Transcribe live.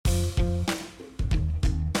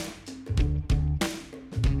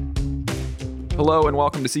Hello and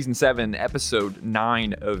welcome to Season 7, Episode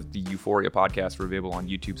 9 of the EUphoria podcast. We're available on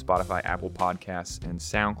YouTube, Spotify, Apple Podcasts, and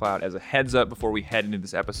SoundCloud. As a heads up before we head into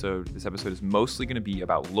this episode is mostly going to be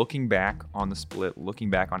about looking back on the split, looking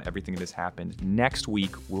back on everything that has happened. Next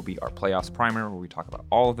week will be our playoffs primer, where we talk about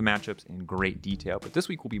all of the matchups in great detail. But this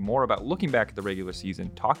week will be more about looking back at the regular season,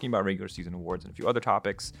 talking about regular season awards, and a few other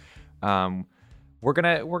topics. We're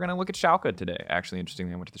gonna look at Schalke today. Actually,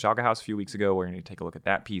 interestingly, I went to the Schalke house a few weeks ago. We're gonna take a look at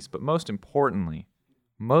that piece. But most importantly,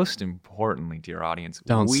 dear audience,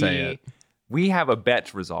 we have a bet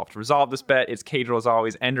to resolve. To resolve this bet, it's Caedrel as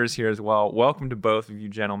always. Ender's here as well. Welcome to both of you,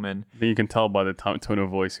 gentlemen. I think you can tell by the tone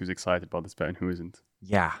of voice who's excited about this bet and who isn't.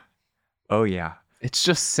 Yeah. Oh yeah. It's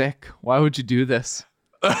just sick. Why would you do this?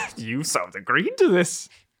 You sound agreed to this.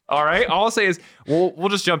 All right. All I'll say is we'll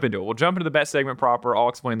just jump into it. We'll jump into the bet segment proper. I'll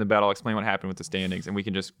explain the bet. I'll explain what happened with the standings, and we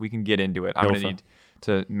can get into it. I'm going to need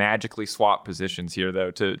to magically swap positions here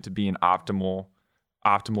though to be in optimal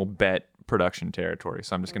bet production territory.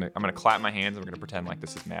 So I'm gonna clap my hands and we're gonna pretend like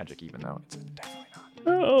this is magic, even though it's definitely not.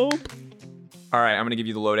 Oh. All right. I'm gonna give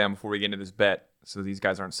you the lowdown before we get into this bet, so these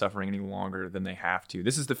guys aren't suffering any longer than they have to.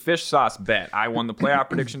 This is the fish sauce bet. I won the playoff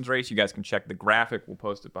predictions race. You guys can check the graphic. We'll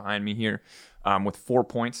post it behind me here. With 4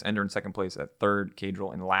 points, Ender in second place at third,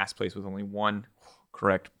 Caedrel in last place with only one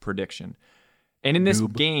correct prediction. And in this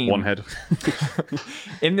game, one head.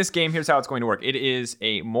 In this game, here's how it's going to work. It is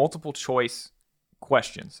a multiple choice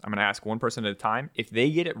questions. I'm going to ask one person at a time. If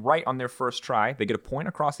they get it right on their first try, they get a point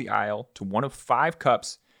across the aisle to one of 5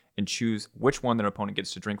 cups and choose which one their opponent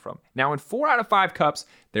gets to drink from. Now, in 4 out of 5 cups,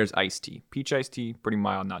 there's iced tea. Peach iced tea, pretty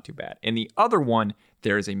mild, not too bad. In the other one,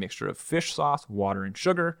 there is a mixture of fish sauce, water, and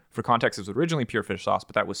sugar. For context, it was originally pure fish sauce,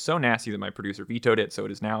 but that was so nasty that my producer vetoed it, so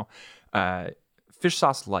it is now fish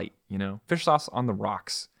sauce light, fish sauce on the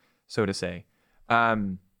rocks, so to say.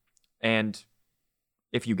 And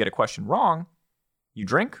if you get a question wrong, you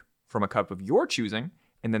drink from a cup of your choosing,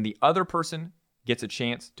 and then the other person gets a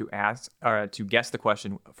chance to to guess the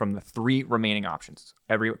question from the 3 remaining options.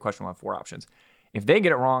 Every question will have 4 options. If they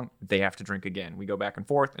get it wrong, they have to drink again. We go back and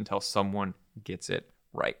forth until someone gets it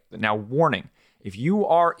right. Now, warning, if you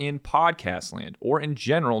are in podcast land or in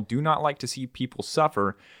general do not like to see people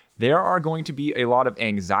suffer, there are going to be a lot of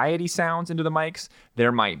anxiety sounds into the mics.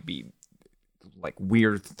 There might be like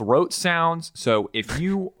weird throat sounds. So if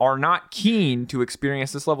you are not keen to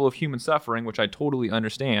experience this level of human suffering, which I totally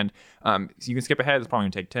understand, so you can skip ahead. It's probably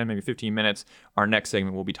going to take 10, maybe 15 minutes. Our next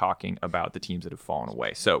segment, we'll be talking about the teams that have fallen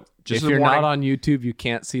away. So just if you're not on YouTube, you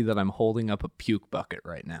can't see that I'm holding up a puke bucket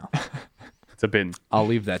right now. It's a bin. I'll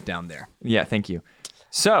leave that down there. Yeah, thank you.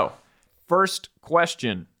 So first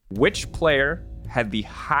question, which player had the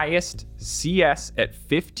highest CS at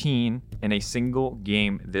 15 in a single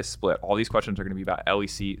game this split? All these questions are going to be about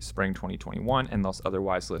LEC Spring 2021 unless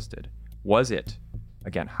otherwise listed. Was it,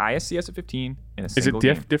 again, highest CS at 15 in a single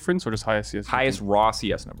game? Is it difference or just highest CS? Highest raw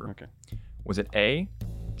CS number. Okay. Was it A,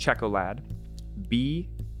 Checolad, B,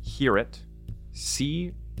 Hear It,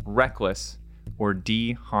 C, Reckless, or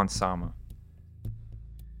D, Hansama?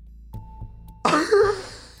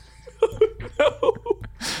 No.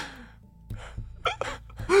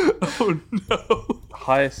 Oh no.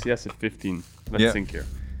 Highest CS at 15. Let's think here.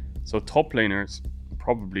 So top laners,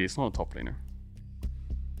 probably, it's not a top laner.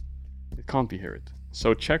 It can't be Hear It.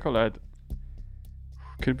 So Checolad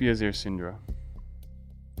could be Azir Syndra.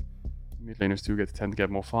 Mid laners do tend to get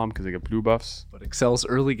more farm because they get blue buffs. But Excel's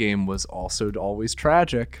early game was also always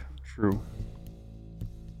tragic. True.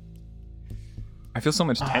 I feel so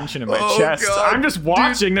much tension in my chest. God. I'm just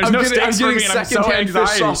watching. Dude, There's no stakes for me and I'm so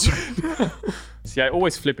anxiety. See, I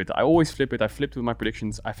always flip it. I flipped with my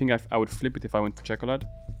predictions. I think I would flip it if I went for Checolad.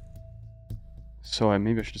 So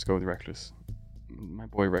maybe I should just go with Reckless. My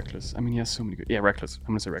boy Reckless. I mean, he has so many good... Yeah, Reckless. I'm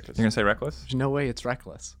going to say Reckless. You're going to say Reckless? There's no way it's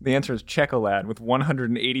Reckless. The answer is Checolad with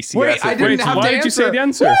 180 CS. Wait, I didn't have why the did you say the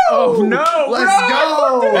answer? Woo! Oh, no. Let's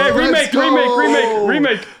go. Hey,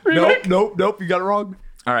 remake. Nope. You got it wrong.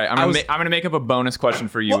 All right, I'm going to make up a bonus question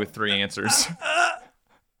for you with 3 answers.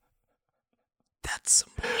 That's some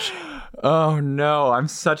bullshit. Oh, no. I'm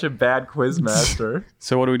such a bad quiz master.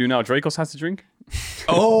 So what do we do now? Drakos has to drink?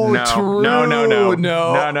 Oh, no. true. No. No.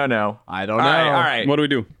 I don't know. All right. What do we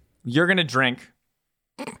do? You're going to drink.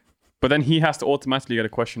 But then he has to automatically get a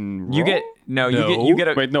question wrong? You get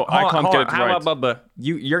a... Wait, no, I can't get it right.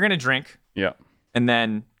 You're going to drink. Yeah. And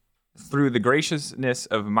then through the graciousness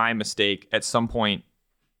of my mistake, at some point,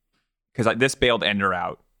 because this bailed Ender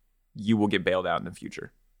out, you will get bailed out in the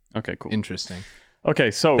future. Okay, cool. Interesting.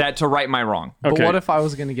 Okay, so... That to right my wrong. But okay. what if I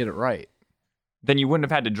was going to get it right? Then you wouldn't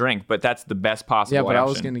have had to drink, but that's the best possible Yeah, but option. I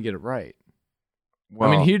was going to get it right. Well,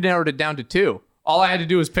 I mean, he narrowed it down to 2. All I had to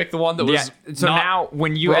do was pick the one that was So not now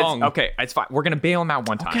when you wrong. Okay, it's fine. We're gonna bail him out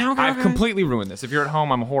one time. Okay. I've completely ruined this. If you're at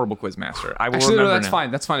home, I'm a horrible quiz master. I will Actually, no, remember that's now. fine.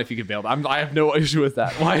 That's fine if you get bailed. I have no issue with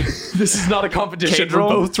that. Why? This is not a competition. Caedrel?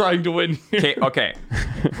 We're both trying to win here. Okay.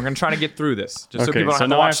 We're gonna try to get through this, just so Okay, people don't have to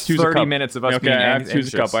now I watch have to choose a 30 cup. minutes of us Okay, being I have to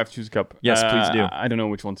choose a anxious. cup. I have to choose a cup. Yes, please do. I don't know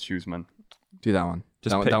which one to choose, man. Do that one.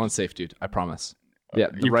 Just pick. That one's safe, dude. I promise. Yeah,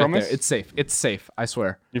 You right promise? there. It's safe. It's safe. I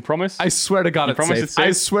swear. You promise? I swear to God, it's promise safe. it's safe?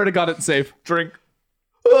 I swear to God, it's safe. Drink.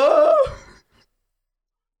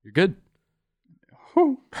 You're good.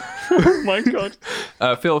 Oh my God.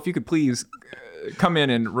 Phil, if you could please come in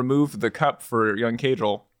and remove the cup for young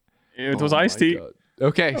Caedrel. It was iced tea.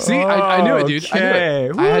 Okay. See, I knew it, dude. I knew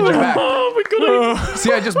it. I had your back. Oh my God.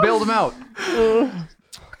 See, I just bailed him out.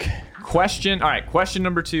 Okay. Question. All right. Question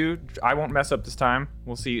number 2. I won't mess up this time.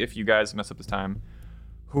 We'll see if you guys mess up this time.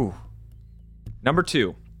 Whew. Number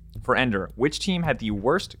 2 for Ender. Which team had the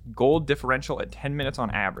worst gold differential at 10 minutes on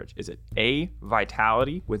average? Is it A,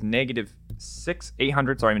 Vitality with negative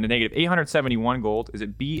 871 gold? Is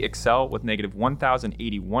it B, Excel with negative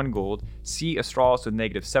 1,081 gold? C, Astralis with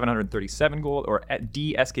negative 737 gold? Or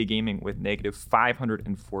D, SK Gaming with negative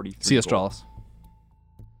 543 See, gold? Astralis.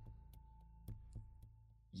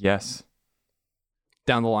 Yes.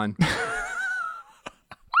 Down the line.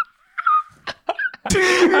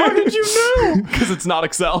 How did you know? Because it's not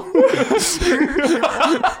Excel.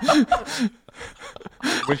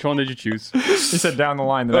 Which one did you choose? He said down the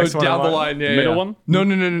line. The next one down on the line. Yeah, Middle yeah. one?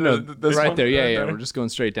 No. This Right one? there. Yeah, Right yeah. there. We're just going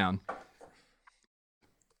straight down.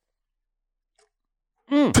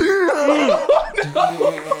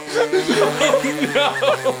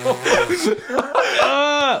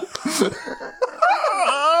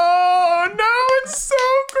 Oh no, it's so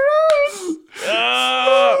gross.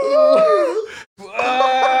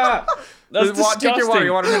 That's Take your water.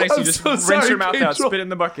 You want to next? You I'm just so rinse sorry, your mouth out. Caedrel. Spit in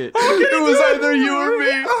the bucket. It was either you or me.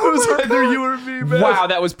 It was either you or me, man. Wow,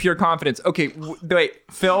 that was pure confidence. Okay, wait,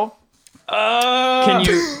 Phil.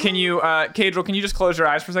 Caedrel, can you just close your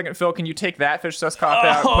eyes for a second? Phil, can you take that fish sus cop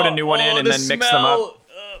out, put a new one in, and then mix them up?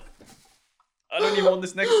 I don't even want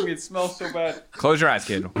this next to me. It smells so bad. Close your eyes,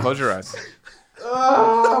 Caedrel. Close your eyes.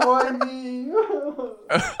 Why me?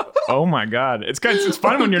 Oh my God, it's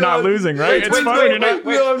fun when you're not losing, right? It's fun when you're not.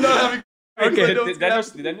 No, I'm not having. Okay. Did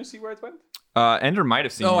Daniel see where it went? Ender might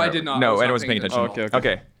have seen. No, where- I did not. I No, was not Ender wasn't paying paying attention. attention.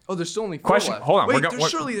 Okay. Oh, there's still only 4 Question. left. Hold on. Wait, we're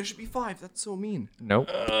surely there should be 5. That's so mean. Nope.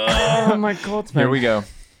 Oh my God, man. Here we go.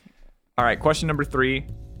 All right, question number 3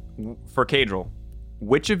 for Caedrel.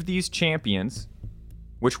 Which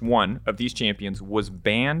one of these champions was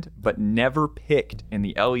banned but never picked in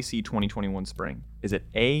the LEC 2021 spring? Is it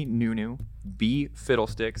A, Nunu, B,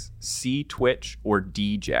 Fiddlesticks, C, Twitch, or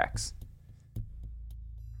D, Jax?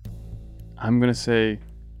 I'm gonna say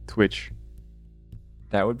Twitch.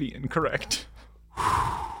 That would be incorrect.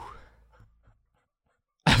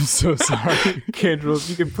 I'm so sorry. Caedrel, if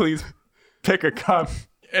you could please pick a cup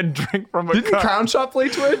and drink from a Didn't cup. Crown Shop play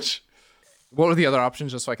Twitch? What were the other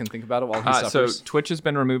options, just so I can think about it while he So suffers? Twitch has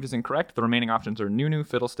been removed as incorrect. The remaining options are Nunu,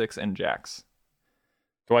 Fiddlesticks, and Jax.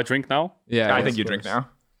 Do I drink now? Yeah, I think you drink now.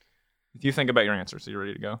 If you think about your answer, so you're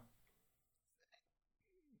ready to go.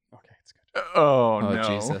 Okay, it's good. Oh, Oh, no.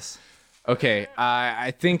 Jesus. Okay,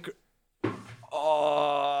 I think...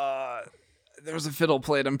 there's a fiddle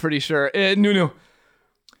played, I'm pretty sure. Nunu.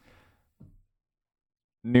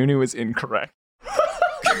 Nunu is incorrect.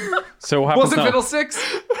 So what happens Was it now? Fiddlesticks?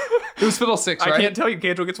 It was Fiddlesticks, right? I can't tell you.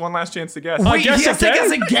 Caedrel gets one last chance to guess. Wait, he has to guess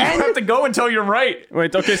again? You have to go until you're right.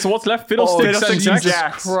 Wait, okay, so what's left? Fiddlesticks and Fiddlesticks and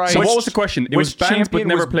Jax? Jax. Christ. So Which- what was the question? It was Which banned but champion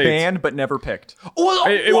never was played. banned but never picked? Oh,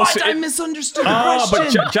 It what? was- I misunderstood the But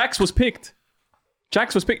question. Jax was picked.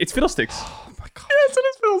 Jax was picked. It's Fiddlesticks. Oh, my God. Yes, it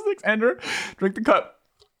is Fiddlesticks. Ender, drink the cup.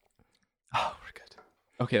 Oh, we're good.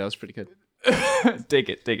 Okay, that was pretty good. Take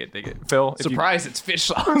it. Phil, if you- Surprise, it's fish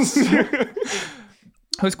sauce.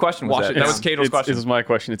 whose question was Wash that? it That down. was Caedrel's question. This is my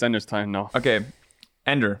question. It's Ender's time now. Okay,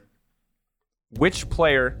 Ender, which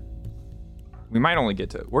player? We might only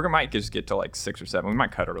get to. We might just get to like 6 or 7. We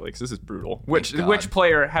might cut early because this is brutal. Which God.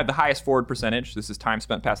 player had the highest forward percentage? This is time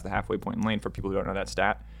spent past the halfway point in lane for people who don't know that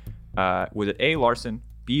stat. Was it A, Larson,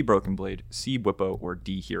 B, Broken Blade, C, Whippo, or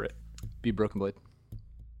D, Hear It? Be Broken Blade.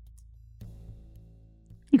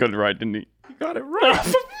 You got it right, didn't he? You got it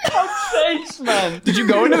right. Thanks, man. Did you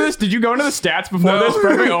go into this? Did you go into the stats before this?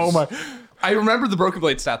 Perfect. Oh my. I remember the Broken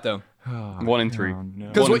Blade stat, though. 1 in 3.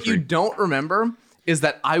 Because what you don't remember is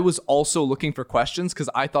that I was also looking for questions because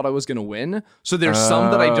I thought I was going to win. So there's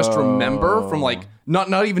some that I just remember from like,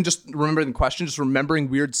 not even just remembering the question, just remembering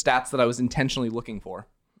weird stats that I was intentionally looking for.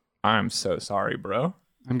 I'm so sorry, bro.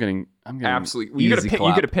 I'm getting Absolutely. You Easy get a pick. You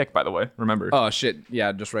clap. get a pick, by the way. Remember. Oh, shit.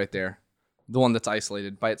 Yeah, just right there. The one that's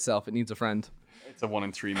isolated by itself. It needs a friend. It's a 1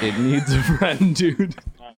 in 3, man. It needs a friend, dude.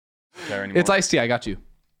 Care anymore. It's iced tea. I got you.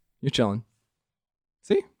 You're chilling.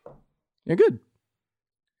 See? You're good.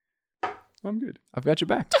 I'm good. I've got your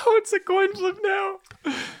back. Oh, it's a coin flip now.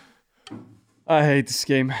 I hate this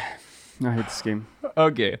game.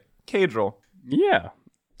 Okay. Caedrel. Yeah.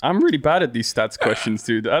 I'm really bad at these stats questions,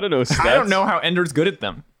 dude. I don't know stats. I don't know how Ender's good at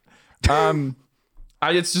them.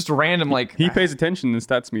 It's just random, like... He pays attention in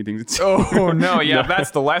stats meetings. Oh, no. Yeah, that's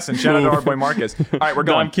the lesson. Shout out to our boy Marcus. All right, we're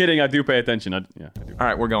No, going. I'm kidding. I do pay attention. I do. All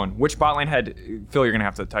right, we're going. Which bot lane had... Phil, you're going to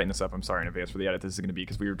have to tighten this up. I'm sorry in advance for the edit this is going to be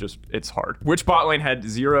because it's hard. Which bot lane had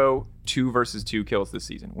 0 2 versus 2 kills this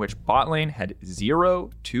season? Which bot lane had 0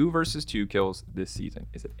 2 versus 2 kills this season?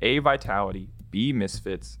 Is it A, Vitality, B,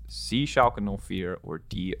 Misfits, C, Schalke No Fear, or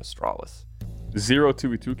D, Astralis? 0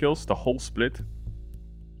 2v2 kills, the whole split.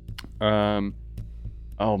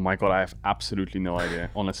 Oh my god, I have absolutely no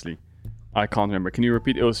idea. Honestly, I can't remember. Can you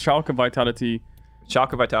repeat? It was Schalke, Vitality.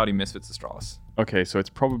 Schalke, Vitality, Misfits, Astralis. Okay, so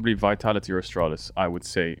it's probably Vitality or Astralis, I would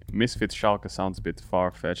say. Misfits, Schalke sounds a bit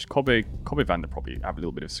far-fetched. Kobe Vander probably have a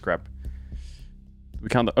little bit of scrap. We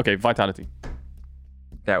can't... Okay, Vitality.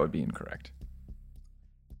 That would be incorrect.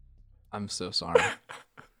 I'm so sorry.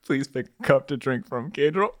 Please pick a cup to drink from,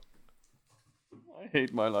 Caedrel. I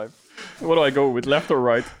hate my life. What do I go with, left or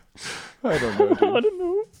right? I don't know, dude. I don't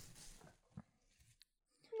know.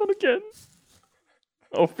 Not again.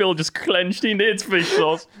 Oh, Phil just clenched in its fish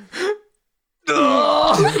sauce.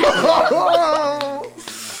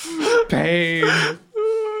 Pain.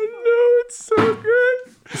 Oh, no, it's so good.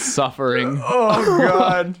 Suffering. Oh,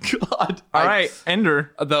 God. God. All right,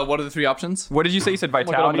 Ender. What are the 3 options? What did you say? You said God, I'm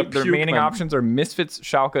Vitality. gonna The puke, remaining man. options are Misfits,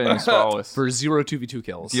 Schalke, and Astralis. For 0 2v2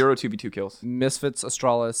 kills. 0 2v2 kills. Misfits,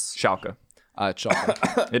 Astralis, Schalke.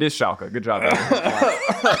 Schalke. It is Schalke. Good job, Ender.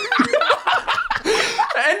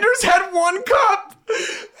 Ender's had 1 cup.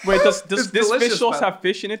 Wait, does this delicious, fish sauce man. have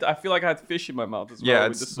fish in it? I feel like I had fish in my mouth as well Yeah,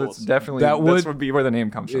 with the it's sauce. definitely That that would- would be where the name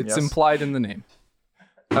comes from. It's yes. implied in the name.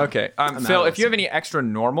 Okay, Phil, out if you have any extra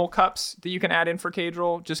normal cups that you can add in for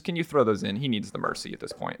Caedrel, just can you throw those in? He needs the mercy at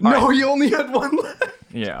this point. All right. you only had 1 left.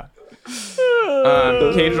 Yeah.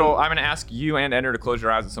 Caedrel, I'm going to ask you and Ender to close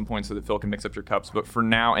your eyes at some point so that Phil can mix up your cups. But for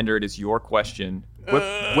now, Ender, it is your question.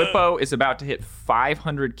 Whippo is about to hit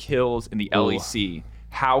 500 kills in the LEC.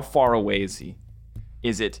 How far away is he?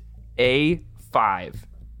 Is it A5,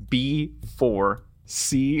 B4,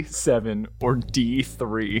 C7, or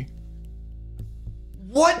D3?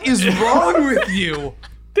 What is wrong with you?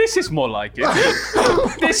 This is more like it.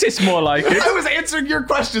 This is more like it. I was answering your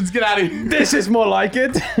questions. Get out of here. This is more like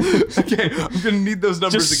it. Okay, I'm gonna need those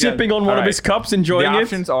numbers Just again. sipping on one All of right. his cups, enjoying The it.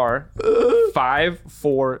 options are 5,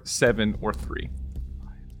 4, 7, or 3. It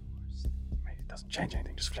doesn't change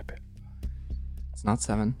anything. Just flip it. It's not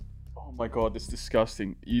 7. Oh my god, it's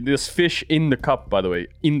disgusting. There's fish in the cup, by the way,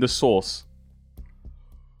 in the sauce.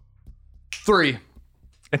 3.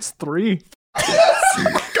 It's 3. Pick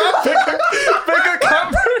a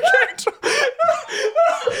cup for Caedrel.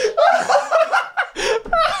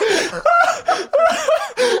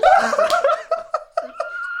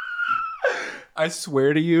 I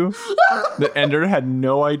swear to you that Ender had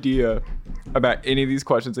no idea about any of these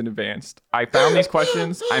questions in advance. I found these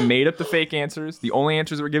questions. I made up the fake answers. The only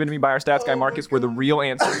answers that were given to me by our stats guy Marcus were the real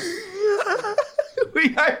answers. We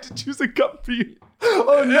had to choose a cup for you.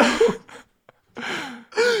 Oh no.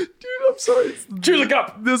 Dude, I'm sorry. Choose a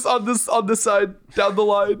cup. This on this side, down the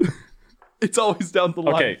line. It's always down the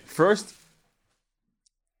line. Okay, first,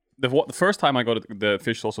 the first time I got it, the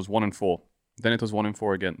fish sauce was 1 in 4. Then it was 1 in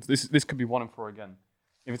 4 again. This could be 1 in 4 again.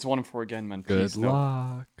 If it's 1 in 4 again, man, please Good no.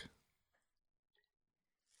 luck.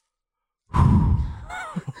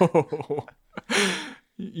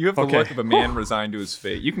 You have the Okay. look of a man resigned to his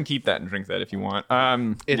fate. You can keep that and drink that if you want.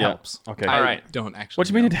 It Yeah. helps. Okay. I All right. don't actually. What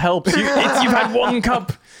do you mean it helps? You've had 1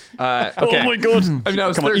 cup. Okay. Oh my god. I mean, I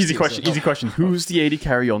was Come on, thirsty, easy question. so- Easy question. Who's the AD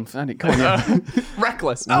carry on? Fanny, come on.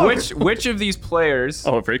 Reckless. Which of these players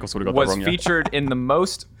Oh, very cool. Would have got was that wrong. featured in the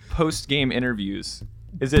most post-game interviews?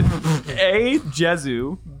 Is it A,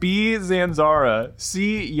 Jezu, B, Zanzara,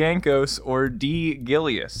 C, Yankos, or D,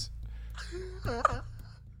 Gilius?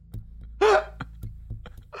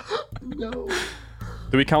 No.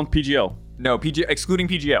 Do we count PGL? No, excluding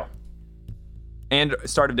PGL. And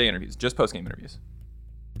start of day interviews, just post-game interviews.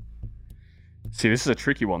 See, this is a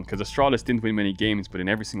tricky one because Astralis didn't win many games, but in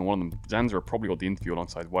every single one of them, Zanzara probably got the interview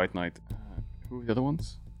alongside White Knight. Who were the other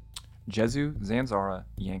ones? Jezu, Zanzara,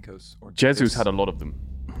 Yankos, or Jesu's Gilius. had a lot of them.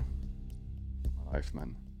 My life,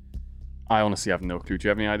 man. I honestly have no clue. Do you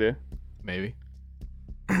have any idea? Maybe.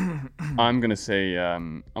 I'm gonna say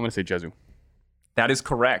Jesu. That is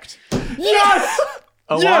correct. Yes!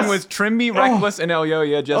 Along with Trimby, Reckless, and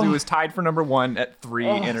Elyoya, Jesu is tied for number 1 at 3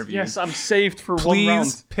 interviews. Yes, I'm saved for Please one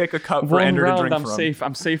round. pick a cup for One Ender round, to drink I'm from. safe.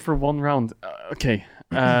 I'm safe for one round. Okay.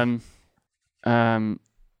 Oh,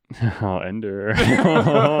 Ender.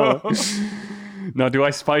 Now, do I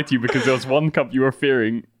spite you because there was one cup you were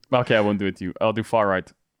fearing? Okay, I won't do it to you. I'll do far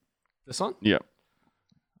right. This one? Yeah.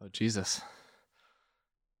 Oh, Jesus.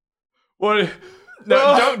 What?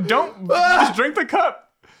 No, don't just drink the cup.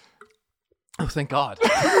 Oh, thank God.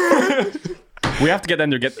 We have to get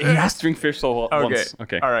Ender. He has to drink fish once.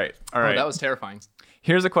 Okay. All right. Oh, that was terrifying.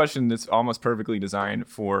 Here's a question that's almost perfectly designed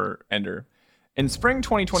for Ender. In spring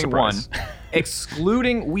 2021, Surprise.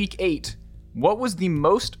 excluding week 8, what was the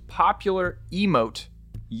most popular emote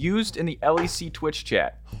used in the LEC Twitch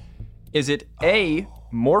chat? Is it A,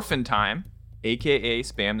 Morphin Time, aka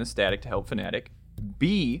spam the static to help Fnatic,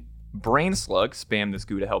 B, Brain Slug, spam this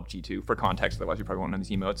goo to help G2, for context, otherwise you probably won't know these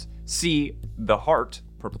emotes, C, the heart,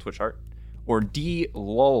 purple Twitch heart, or D,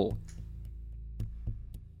 lol?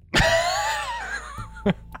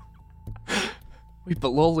 Wait, but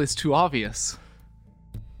LOL is too obvious.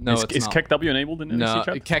 No, it's Is not. KEKW enabled in No, LEC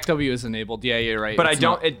chat? KEKW is enabled. Yeah, you're right. But It's I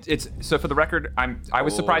don't. not- It's so for the record. I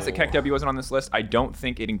was surprised that KEKW wasn't on this list. I don't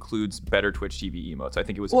think it includes better Twitch TV emotes. I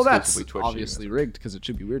think it was Well, that's exclusively Twitch. obviously rigged because it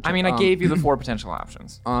should be weird. I mean, I gave you the 4 potential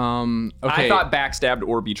options. Okay. I thought backstabbed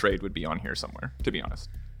or betrayed would be on here somewhere. To be honest.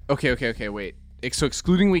 Okay. Wait. So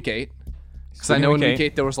excluding week 8, because I know in week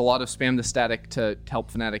 8 there was a lot of spam the static to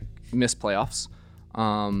help Fnatic miss playoffs.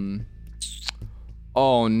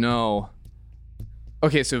 Oh no.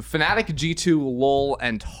 Okay, so Fnatic, G2, LOL,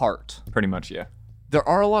 and Heart. Pretty much, yeah. There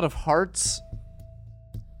are a lot of hearts.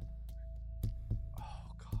 Oh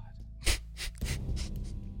God.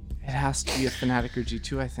 It has to be a Fnatic or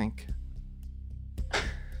G2, I think.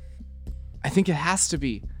 I think it has to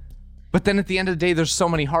be. But then at the end of the day, there's so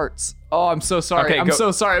many hearts. Oh, I'm so sorry. Okay, I'm go.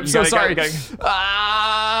 so sorry. I'm You so gotta go,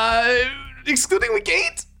 sorry. Excluding week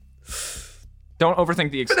 8? Don't overthink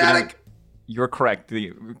the exclusion. Fnatic. You're correct.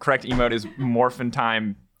 The correct emote is Morphin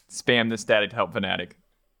Time. Spam the static to help Fnatic.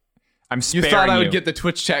 I'm You sparing thought I would you. get the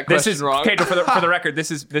Twitch chat This question is wrong. okay. For the record,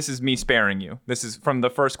 this is me sparing you. This is from the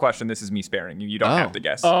first question. This is me sparing you. You don't have to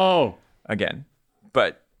guess Oh. again.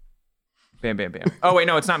 But bam. Oh wait,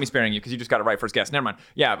 no, it's not me sparing you because you just got it right first guess. Never mind.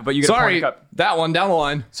 Yeah, but you get a Sorry, point cup. that one down the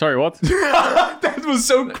line. Sorry, what? That was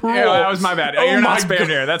so cruel. Yeah, that was my bad. Oh You're my not spared God.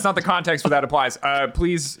 here. That's not the context where that applies.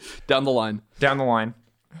 Please Down the line. down the line.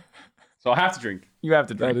 So I have to drink. You have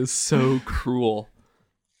to drink. That is so cruel.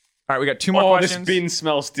 All right, we got 2 more Oh, questions. this bin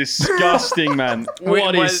smells disgusting, man. Wait,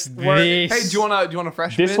 What is what- this? Hey, do you want a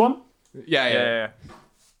fresh This bin? one? Yeah.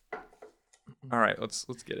 Yeah. All right, let's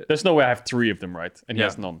get it. There's no way I have 3 of them, right? And he Yeah.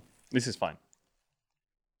 has none. This is fine.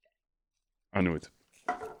 I knew it.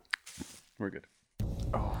 We're good.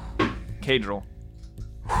 Caedrel.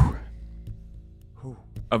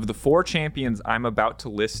 Of the 4 champions I'm about to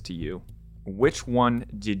list to you, which one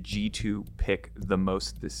did G2 pick the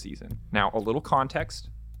most this season? Now, a little context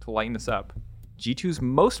to lighten this up. G2's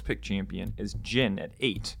most picked champion is Jhin at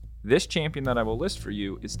 8. This champion that I will list for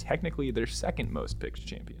you is technically their second most picked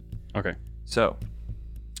champion. Okay. So,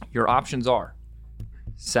 your options are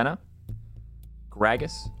Senna,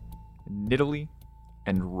 Gragas, Nidalee,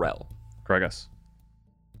 and Rel. Gragas.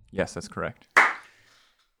 Yes, that's correct.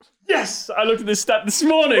 Yes! I looked at this stat this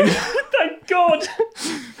morning. Thank God.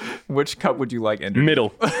 Which cup would you like, Ender?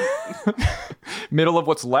 Middle. Middle of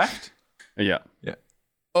what's left? Yeah. Yeah.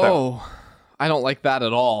 Oh, I don't like that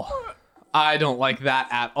at all. I don't like that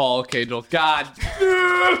at all. Okay, Joel. God.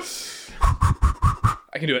 I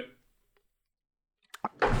can do it.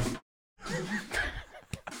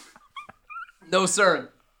 No, sir.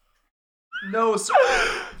 No, sir.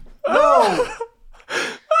 No.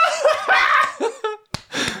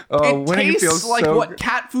 Oh, It winning tastes feels like so what good.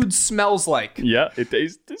 cat food smells like. Yeah, it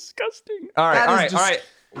tastes disgusting. All right, That all is right, just-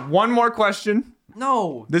 all right. One more question.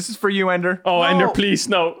 No. This is for you, Ender. Oh, No. Ender, please,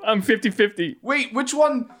 no. I'm 50-50. Wait, which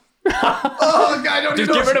one? Oh, I don't Just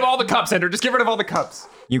even get know. rid of all the cups, Ender. Just get rid of all the cups.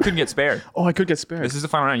 You could get spared. Oh, I could get spared. This is the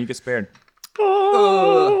final round. You get spared.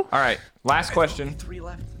 Oh. All right, last question. 3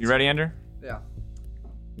 left. You ready, Ender? Yeah.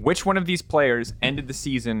 Which one of these players ended the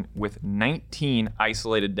season with 19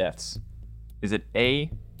 isolated deaths? Is it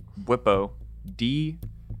A, Bwipo, A,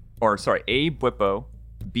 Bwipo,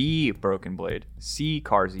 B, Broken Blade, C,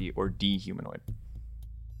 Carzzy, or D, Humanoid?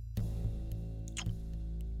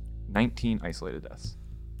 19 isolated deaths.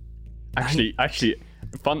 Actually,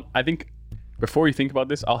 fun. I think before you think about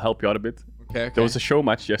this, I'll help you out a bit. Okay. There was a show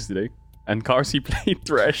match yesterday, and Carzzy played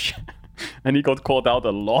Thresh, and he got called out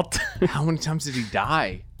a lot. How many times did he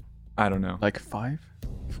die? I don't know. Like 5,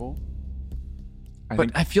 4.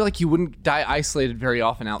 But I feel like you wouldn't die isolated very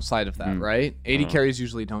often outside of that, right? AD carries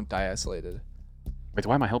usually don't die isolated. Wait,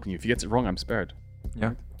 why am I helping you? If he gets it wrong, I'm spared.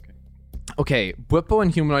 Yeah. Okay, Bwipo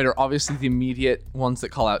and Humanoid are obviously the immediate ones that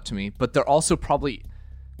call out to me, but they're also probably,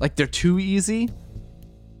 like, they're too easy.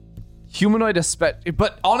 Humanoid,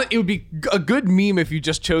 but on it would be a good meme if you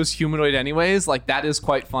just chose Humanoid anyways. Like, that is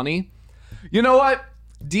quite funny. You know what?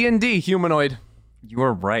 D&D, Humanoid. You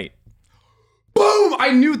are right. Boom!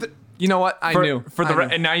 I knew that. You know what? I knew.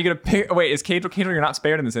 And now you're gonna pick. Wait, is Caedrel? You're not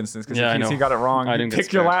spared in this instance because I know. you got it wrong. I You didn't get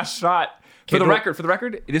picked your spared. last shot. For the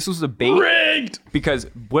record, this was a bait. Rigged! Because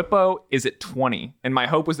Bwipo is at 20, and my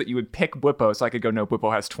hope was that you would pick Bwipo so I could go, no,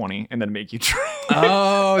 Bwipo has 20, and then make you try.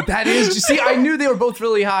 Oh, that is. You see, I knew they were both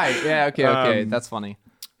really high. Yeah. Okay. That's funny.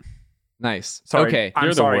 Nice. Sorry, Okay. I'm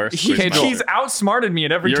You're the sorry. worst He's quizmaster. outsmarted me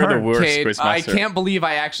at every You're turn. the worst Cade, I quizmaster. can't believe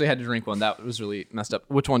I actually had to drink one. That was really messed up.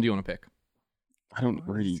 Which one do you want to pick? I don't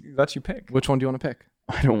really. Let you pick. Which one do you want to pick?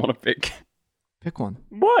 I don't want to pick. Pick one.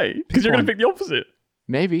 Why? Because you're one. going to pick the opposite.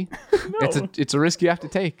 Maybe. It's a risk you have to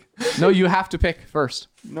take. No, you have to pick first.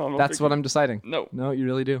 No, I'm not That's picking. what I'm deciding. No. No, you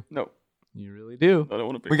really do. No. You really do. I don't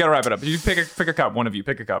want to pick. We gotta wrap it up. You pick a cup. One of you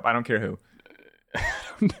pick a cup. I don't care who.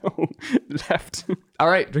 No. Left. All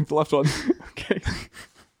right, drink the left one. Okay.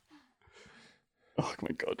 Oh my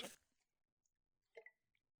god.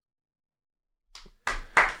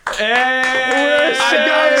 Hey, I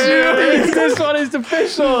got you. This one is the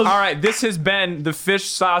fish sauce. All right, this has been the fish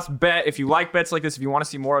sauce bet. If you like bets like this, if you want to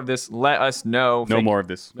see more of this, let us know. No more of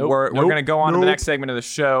this. We're going to go on to the next segment of the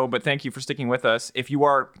show, but thank you for sticking with us. If you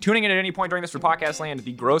are tuning in at any point during this for Podcast Land,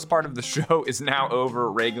 the gross part of the show is now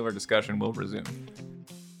over. Regular discussion will resume.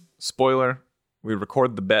 Spoiler, we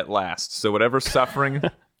record the bet last, so whatever suffering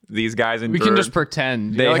these guys endured. We can just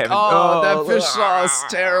pretend. They You're like, haven't- that fish sauce,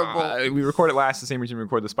 terrible. We record it last the same reason we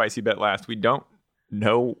record the spicy bet last. We don't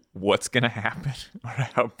know what's going to happen or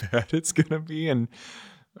how bad it's going to be, and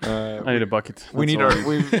I need a bucket. we need That's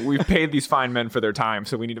all. we've paid these fine men for their time,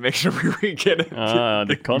 so we need to make sure we get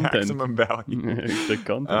the content. maximum value. The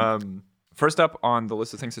content. First up on the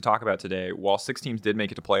list of things to talk about today, while 6 teams did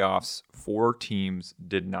make it to playoffs, 4 teams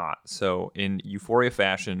did not. So in Euphoria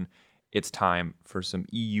fashion, it's time for some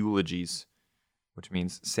eulogies, which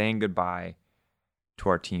means saying goodbye to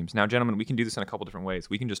our teams. Now, gentlemen, we can do this in a couple different ways.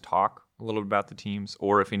 We can just talk a little bit about the teams,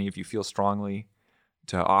 or if any of you feel strongly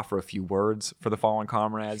to offer a few words for the fallen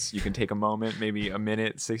comrades, you can take a moment, maybe a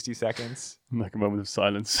minute, 60 seconds. Like a moment of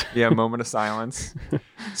silence. Yeah, a moment of silence.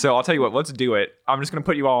 So I'll tell you what, let's do it. I'm just going to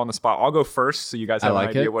put you all on the spot. I'll go first so you guys have an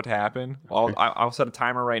idea what to happen. I'll set a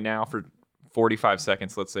timer right now for 45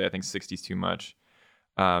 seconds, let's say. I think 60 is too much.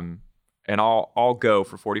 And I'll go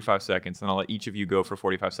for 45 seconds, and I'll let each of you go for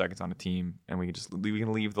 45 seconds on a team, and we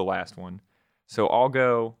can leave the last one. So I'll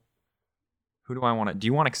go. Who do I want to? Do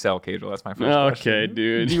you want Excel, Caedrel? That's my first question. Okay,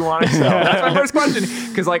 dude. Do you want Excel? That's my first question.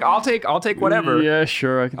 Because I'll take whatever. Yeah,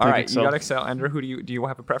 sure. I can All take right, Excel. you got Excel. Ender, do you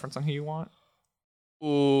have a preference on who you want?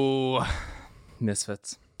 Ooh,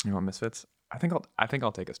 Misfits. You want Misfits? I think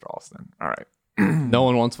I'll take Astralis then. All right. No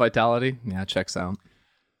one wants Vitality. Yeah, checks out.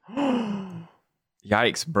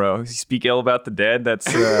 Yikes, bro! You speak ill about the dead.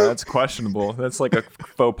 That's questionable. That's like a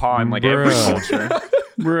faux pas in like every culture.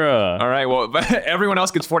 Bruh. All right. Well, everyone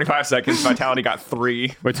else gets 45 seconds. Vitality got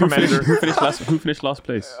 3. Wait, from Ender. who finished last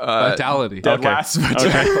place? Vitality. Dead Okay. last.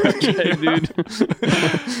 Vitality. Okay, dude.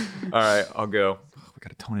 All right, I'll go. We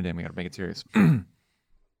gotta tone it in. We gotta make it serious.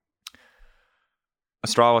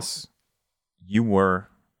 Astralis, you were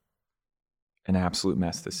an absolute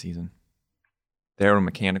mess this season. There were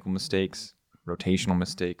mechanical mistakes, rotational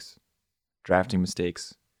mistakes, drafting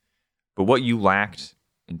mistakes. But what you lacked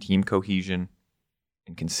in team cohesion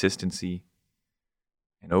and consistency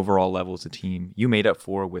and overall level as a team, you made up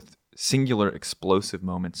for with singular explosive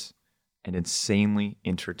moments and insanely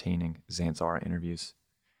entertaining Zanzara interviews.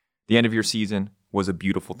 The end of your season was a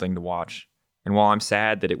beautiful thing to watch. And while I'm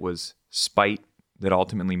sad that it was spite that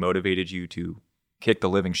ultimately motivated you to kick the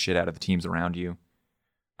living shit out of the teams around you,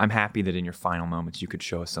 I'm happy that in your final moments you could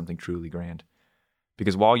show us something truly grand.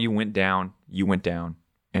 Because while you went down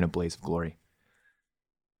in a blaze of glory.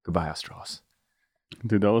 Goodbye, Astralis.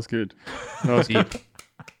 Dude, that was good. That was Deep.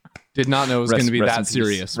 Did not know it was going to be that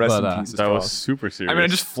serious. Rest But, in peace, That was Astralis. super serious. I mean, I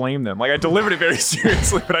just flamed them. Like, I delivered it very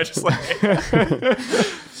seriously, but I just like...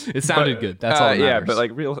 it sounded good. That's all that yeah, matters. but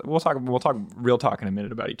like we'll talk real talk in a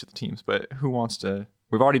minute about each of the teams. But who wants to?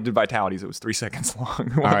 We've already did vitalities. It was 3 seconds long.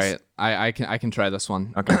 Who all wants- right, I can try this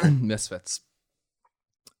one. Okay. Misfits.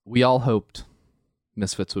 We all hoped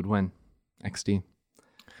Misfits would win. XD.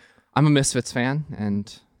 I'm a Misfits fan,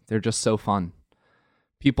 and they're just so fun.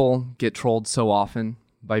 People get trolled so often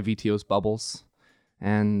by VTO's bubbles,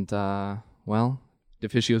 and well,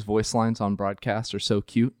 Deficio's voice lines on broadcast are so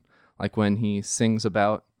cute, like when he sings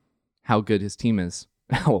about how good his team is.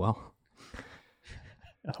 LOL.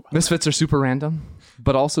 Misfits are super random,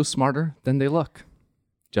 but also smarter than they look.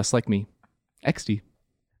 Just like me. XD.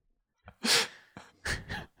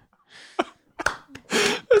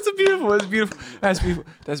 That's beautiful. That's beautiful. That's beautiful.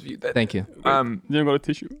 That's beautiful. Thank you. You haven't got a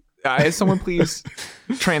tissue? Someone please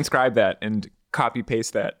transcribe that and copy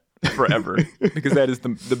paste that forever, because that is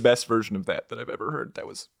the best version of that I've ever heard. It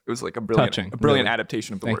was like a brilliant, Touching. brilliant Really.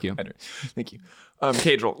 adaptation of the Thank word. you. Thank you.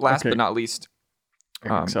 Caedrel, last Okay. but not least,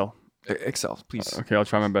 Excel. Excel, please. Okay, I'll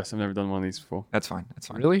try my best. I've never done one of these before. That's fine. That's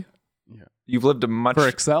fine. Really? You've lived a much. For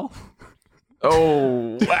Excel?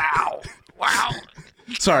 Oh wow, wow.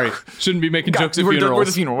 Sorry. Shouldn't be making jokes at we're the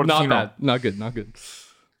funerals. funeral, we're the not funeral. bad. Not good. Not good.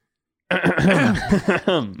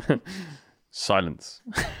 Silence.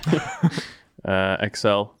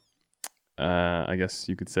 Excel. I guess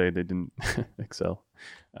you could say they didn't excel.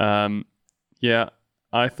 Yeah,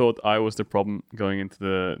 I thought I was the problem going into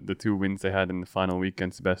the 2 wins they had in the final week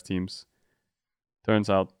against the best teams. Turns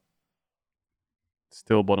out,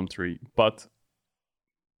 still bottom 3. But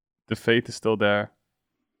the faith is still there.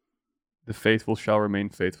 The faithful shall remain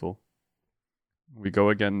faithful. We go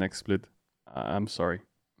again next split. I'm sorry.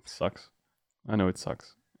 It sucks. I know it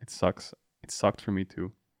sucks. It sucks. It sucked for me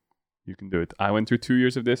too. You can do it. I went through 2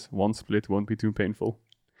 years of this. 1 split won't be too painful.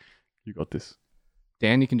 You got this.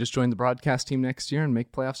 Dan, you can just join the broadcast team next year and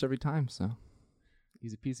make playoffs every time. So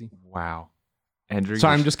easy peasy. Wow. Ender,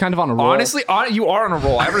 Sorry, I'm just kind of on a roll. honestly, you are on a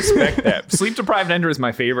roll. I respect that. Sleep deprived Ender is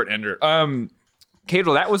my favorite Ender.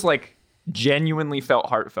 Caedrel, that was like genuinely felt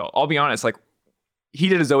heartfelt. I'll be honest, like he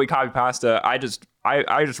did a Zoe copy pasta. I just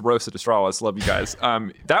roasted Astralis. Love you guys.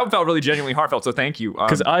 That felt really genuinely heartfelt. So thank you.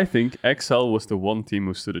 Because I think XL was the one team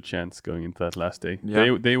who stood a chance going into that last day.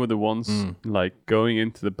 Yeah. They were the ones like going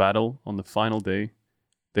into the battle on the final day.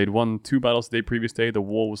 They'd won 2 battles the previous day. The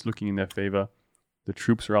war was looking in their favor. The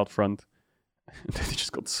troops were out front. They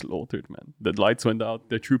just got slaughtered, man. The lights went out.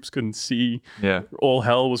 Their troops couldn't see. Yeah. All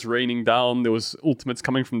hell was raining down. There was ultimates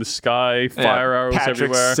coming from the sky. Fire arrows Patrick's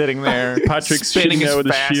everywhere. sitting there. Patrick's spinning shooting as there with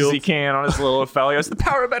a fast as shield. he can on his little Aphelios. The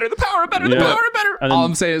power better, the power better, the Yeah. power better. And All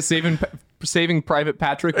then, I'm saying is Saving Private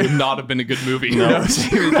Patrick would not have been a good movie. No,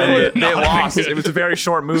 they lost. It was a very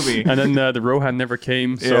short movie. and then the Rohan never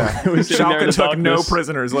came. So it was sitting there in Schalke the took no darkness.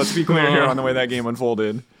 prisoners. Let's be clear here on the way that game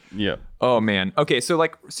unfolded. Yeah. Oh man. Okay, so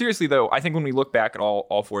like seriously though, I think when we look back at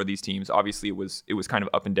all 4 of these teams, obviously it was kind of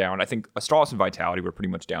up and down. I think Astralis and Vitality were pretty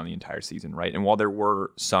much down the entire season, right? And while there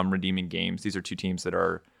were some redeeming games, these are 2 teams that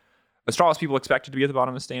are Astralis people expected to be at the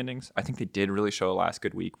bottom of the standings. I think they did really show last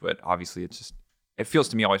good week, but obviously it feels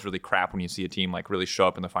to me always really crap when you see a team like really show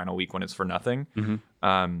up in the final week when it's for nothing.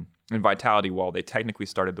 And Vitality, while they technically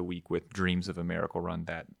started the week with dreams of a miracle run,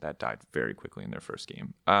 that died very quickly in their first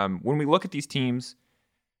game. When we look at these teams,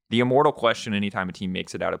 the immortal question anytime a team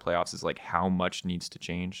makes it out of playoffs is like how much needs to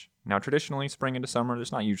change. Now, traditionally, spring into summer,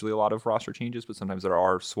 there's not usually a lot of roster changes, but sometimes there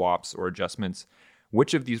are swaps or adjustments.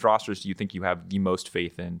 Which of these rosters do you think you have the most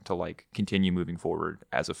faith in to like continue moving forward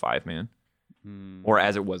as a 5-man, or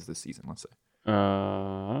as it was this season? Let's say.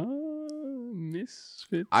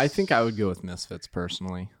 Misfits. I think I would go with Misfits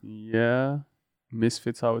personally. Yeah,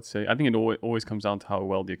 Misfits. I would say. I think it always comes down to how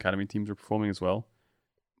well the academy teams are performing as well.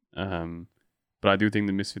 But I do think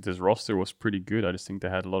the Misfits' roster was pretty good. I just think they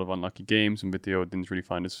had a lot of unlucky games, and Viteo didn't really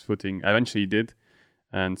find his footing. Eventually, he did,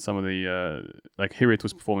 and some of the like Hirit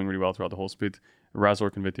was performing really well throughout the whole split.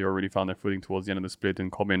 Razork and Viteo really found their footing towards the end of the split,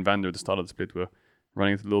 and Kobe and Vander at the start of the split were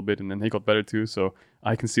running it a little bit, and then they got better too. So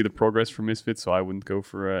I can see the progress from Misfits, so I wouldn't go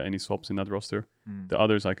for any swaps in that roster. The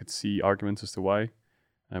others, I could see arguments as to why,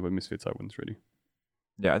 but Misfits, I wouldn't really.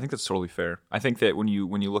 Yeah, I think that's totally fair. I think that when you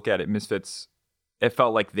look at it, Misfits, it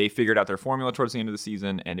felt like they figured out their formula towards the end of the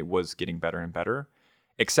season, and it was getting better and better.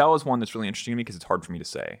 Excel is one that's really interesting to me because it's hard for me to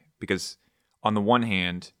say. Because on the one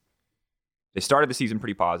hand, they started the season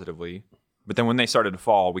pretty positively, but then when they started to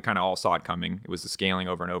fall, we kind of all saw it coming. It was the scaling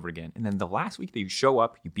over and over again. And then the last week that you show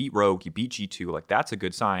up, you beat Rogue, you beat G2, like that's a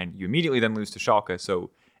good sign. You immediately then lose to Schalke.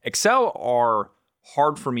 So Excel are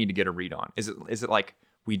hard for me to get a read on. Is it like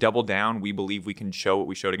we double down, we believe we can show what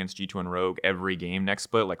we showed against G2 and Rogue every game next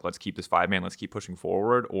split, like let's keep this 5-man, let's keep pushing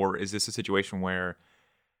forward? Or is this a situation where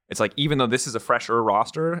it's like, even though this is a fresher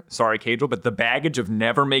roster, sorry, Caedrel, but the baggage of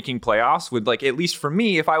never making playoffs would, like, at least for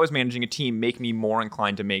me, if I was managing a team, make me more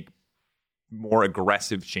inclined to make more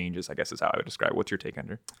aggressive changes, I guess is how I would describe it. What's your take,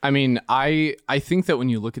 Ender? I mean, I think that when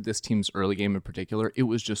you look at this team's early game in particular, it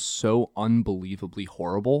was just so unbelievably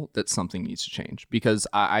horrible that something needs to change. Because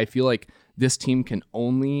I feel like this team can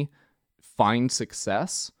only find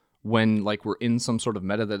success when like we're in some sort of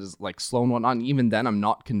meta that is like slow and whatnot. And even then, I'm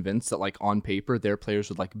not convinced that like on paper their players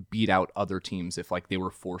would like beat out other teams if like they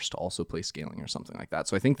were forced to also play scaling or something like that.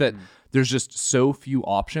 So I think that there's just so few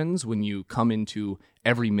options when you come into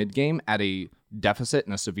every mid game at a deficit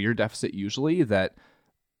and a severe deficit usually that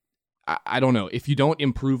I don't know. If you don't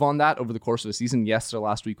improve on that over the course of a season, yes, their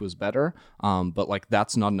last week was better, but like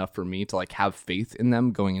that's not enough for me to like have faith in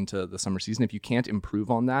them going into the summer season. If you can't improve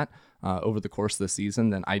on that over the course of the season,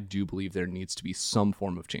 then I do believe there needs to be some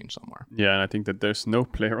form of change somewhere. Yeah, and I think that there's no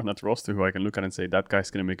player on that roster who I can look at and say that guy's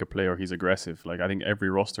going to make a play or he's aggressive. Like I think every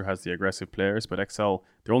roster has the aggressive players, but XL,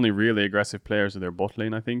 the only really aggressive players are their bot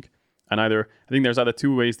lane, I think. And I think there's either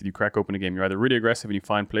two ways that you crack open a game. You're either really aggressive and you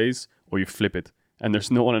find plays, or you flip it. And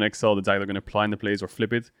there's no one in XL that's either going to plan the plays or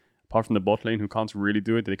flip it, apart from the bot lane who can't really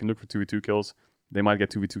do it. They can look for 2v2 kills. They might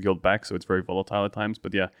get 2v2 killed back, so it's very volatile at times.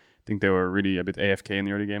 But yeah, I think they were really a bit AFK in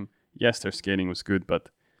the early game. Yes, their scaling was good, but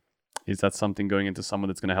is that something going into summer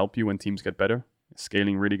that's going to help you when teams get better? Is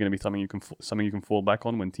scaling really going to be something you can fall back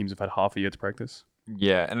on when teams have had half a year to practice?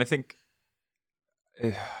 Yeah, and I think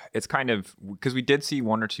it's kind of because we did see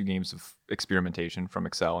 1 or 2 games of experimentation from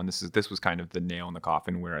XL, and this was kind of the nail in the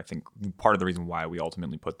coffin where I think part of the reason why we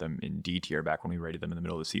ultimately put them in D tier back when we rated them in the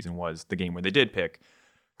middle of the season was the game where they did pick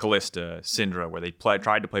Kalista, Syndra, where they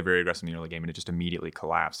tried to play very aggressive in the early game and it just immediately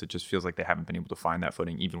collapsed. It just feels like they haven't been able to find that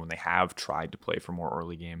footing even when they have tried to play for more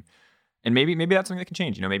early game. And maybe that's something that can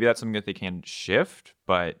change. Maybe that's something that they can shift,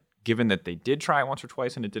 but given that they did try it once or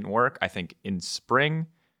twice and it didn't work, I think in spring,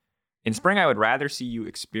 I would rather see you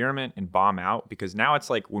experiment and bomb out, because now it's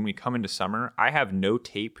like when we come into summer, I have no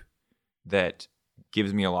tape that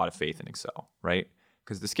gives me a lot of faith in Excel, right?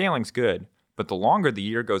 Because the scaling's good, but the longer the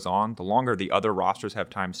year goes on, the longer the other rosters have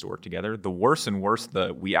time to work together, the worse and worse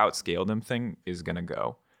the we outscale them thing is going to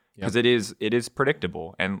go. Because it is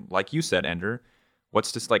predictable. And like you said, Ender,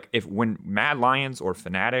 what's just like when Mad Lions or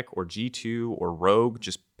Fnatic or G2 or Rogue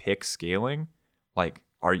just pick scaling, like,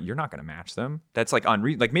 you're not going to match them. That's like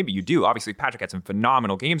unreasonable. Like maybe you do. Obviously, Patrick had some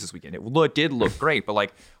phenomenal games this weekend. It did look great, but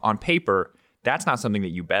like on paper, that's not something that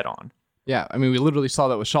you bet on. Yeah, I mean, we literally saw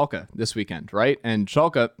that with Schalke this weekend, right? And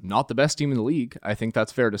Schalke, not the best team in the league, I think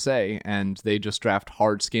that's fair to say. And they just draft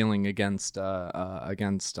hard scaling against XL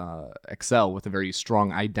with a very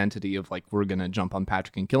strong identity of like, we're going to jump on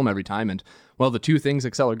Patrick and kill him every time. And well, the two things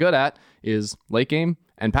XL are good at is late game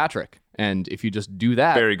and Patrick. And if you just do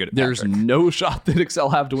that, very good at there's no shot that XL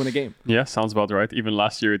have to win a game. Yeah, sounds about right. Even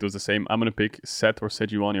last year, it was the same. I'm going to pick Seth or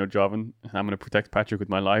Sejuani or Javan. I'm going to protect Patrick with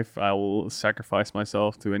my life. I will sacrifice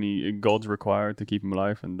myself to any gods required to keep him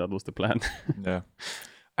alive. And that was the plan. Yeah.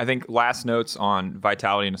 I think last notes on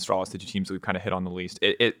Vitality and Astralis, the two teams that we've kind of hit on the least.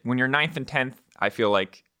 When you're 9th and 10th, I feel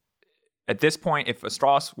like at this point, if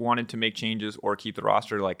Astralis wanted to make changes or keep the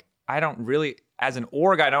roster, like I don't really, as an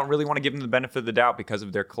org, I don't really want to give them the benefit of the doubt because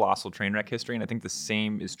of their colossal train wreck history. And I think the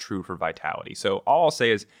same is true for Vitality. So all I'll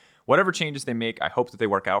say is whatever changes they make, I hope that they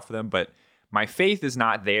work out for them. But my faith is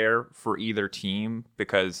not there for either team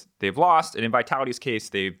because they've lost. And in Vitality's case,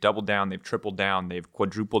 they've doubled down, they've tripled down, they've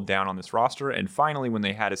quadrupled down on this roster. And finally, when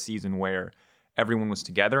they had a season where everyone was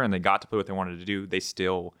together and they got to play what they wanted to do, they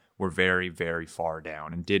still were very, very far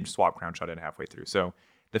down and did swap crown shot in halfway through. So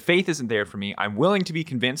the faith isn't there for me. I'm willing to be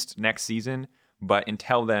convinced next season, but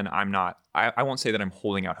until then, I'm not. I won't say that I'm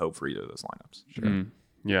holding out hope for either of those lineups. Sure.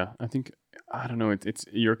 Yeah, I don't know. It's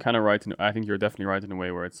you're kind of right. I think you're definitely right in a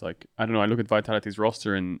way where it's like, I don't know. I look at Vitality's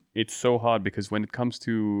roster and it's so hard because when it comes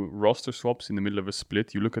to roster swaps in the middle of a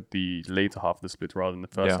split, you look at the later half of the split rather than the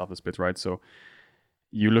first half of the split, right? So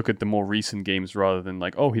you look at the more recent games rather than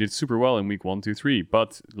like, oh, he did super well in week 1, 2, 3,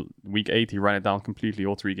 but week 8 he ran it down completely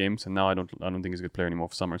all 3 games, and now I don't think he's a good player anymore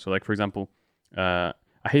for summer. So like for example, I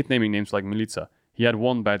hate naming names like Milica. He had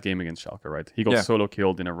 1 bad game against Schalke, right? He got solo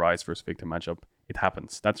killed in a Ryze versus Victor matchup. It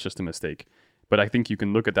happens. That's just a mistake. But I think you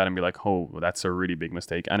can look at that and be like, oh, well, that's a really big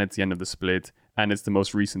mistake, and it's the end of the split, and it's the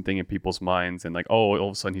most recent thing in people's minds, and like, oh, all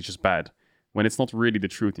of a sudden he's just bad. When it's not really the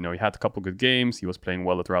truth. He had a couple good games. He was playing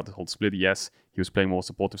well throughout the whole split. Yes, he was playing more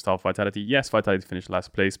supportive style Vitality. Yes, Vitality finished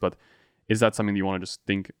last place, but is that something you want to just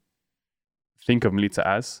think of Milica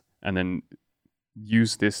as, and then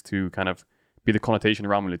use this to kind of be the connotation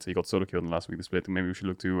around Milica? He got solo killed in the last week of the split, and maybe we should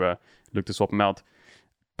look to swap him out.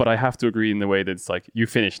 But I have to agree in the way that it's like you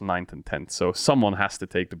finished 9th and 10th, so someone has to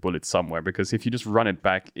take the bullet somewhere, because if you just run it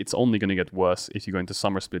back, it's only going to get worse if you go into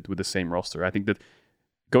summer split with the same roster. I think that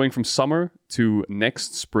going from summer to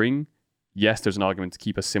next spring, yes, there's an argument to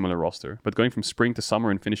keep a similar roster. But going from spring to summer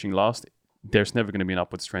and finishing last, there's never going to be an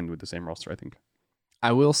upwards trend with the same roster, I think.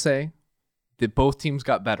 I will say that both teams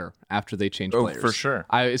got better after they changed players. For sure.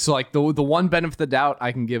 So like the one benefit of the doubt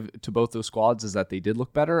I can give to both those squads is that they did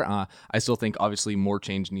look better. I still think obviously more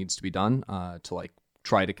change needs to be done to like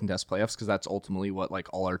try to contest playoffs, because that's ultimately what like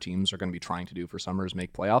all our teams are going to be trying to do for summer is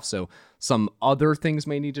make playoffs. So some other things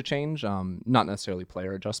may need to change, not necessarily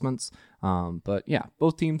player adjustments. But yeah,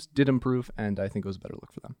 both teams did improve, and I think it was a better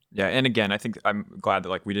look for them. Yeah, and again, I think I'm glad that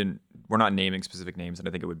like we're not naming specific names, and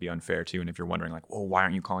I think it would be unfair too. And if you're wondering like, oh, why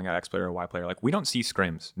aren't you calling out X player or Y player? Like, we don't see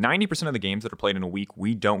scrims. 90% of the games that are played in a week,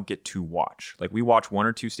 we don't get to watch. Like, we watch 1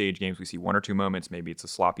 or 2 stage games, we see 1 or 2 moments. Maybe it's a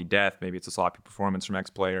sloppy death, maybe it's a sloppy performance from X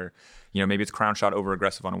player. Maybe it's crown shot over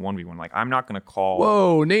aggressive on a 1v1. Like, I'm not going to call.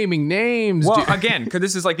 Whoa, naming names. Well, again, because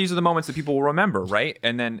this is like, these are the moments that people will remember, right?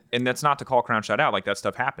 And that's not to call crown shot out. Like, that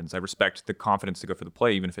stuff happens. I respect the confidence to go for the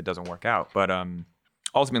play, even if it doesn't work out. But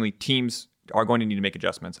ultimately, teams are going to need to make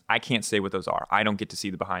adjustments. I can't say what those are. I don't get to see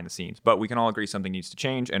the behind the scenes, but we can all agree something needs to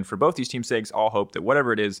change. And for both these teams' sakes, I'll hope that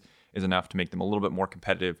whatever it is enough to make them a little bit more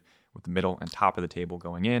competitive with the middle and top of the table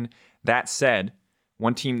going in. That said,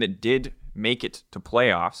 one team that did make it to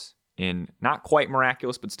playoffs in not quite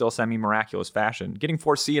miraculous, but still semi-miraculous fashion, getting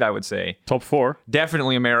 4th seed, I would say. Top 4.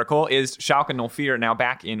 Definitely a miracle, is Schalke 04. Now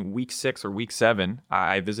back in week 6 or week 7,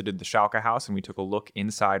 I visited the Schalke house and we took a look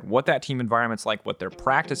inside what that team environment's like, what their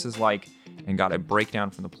practice is like, and got a breakdown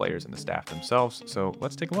from the players and the staff themselves. So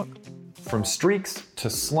let's take a look. From streaks to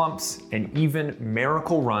slumps and even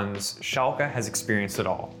miracle runs, Schalke has experienced it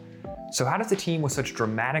all. So how does a team with such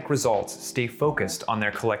dramatic results stay focused on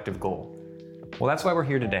their collective goal? Well, that's why we're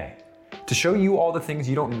here today, to show you all the things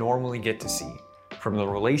you don't normally get to see, from the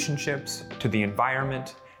relationships to the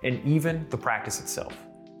environment and even the practice itself.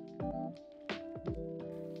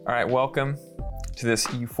 All right, welcome to this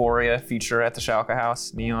EUphoria feature at the Schalke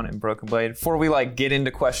house, Neon and Broken Blade. Before we get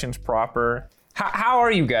into questions proper, how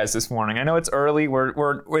are you guys this morning? I know it's early.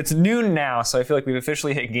 It's noon now, so I feel like we've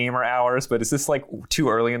officially hit gamer hours. But is this too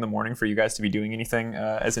early in the morning for you guys to be doing anything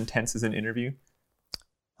as intense as an interview?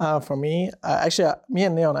 For me, actually, me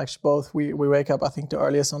and Neon both we wake up I think the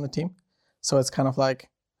earliest on the team, so it's kind of like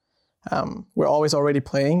we're always already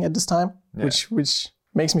playing at this time, yeah. which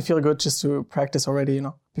makes me feel good just to practice already,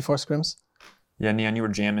 before scrims. Yeah, Neon, you were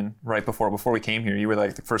jamming right before we came here. You were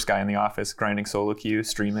like the first guy in the office grinding solo queue,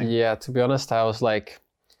 streaming. Yeah, to be honest, I was like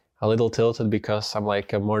a little tilted because I'm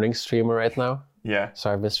like a morning streamer right now. Yeah.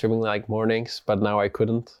 So I've been streaming like mornings, but now I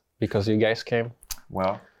couldn't because you guys came.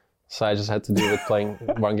 Well. So I just had to deal with playing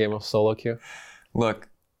one game of solo queue. Look,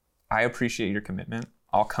 I appreciate your commitment.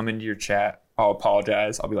 I'll come into your chat. I'll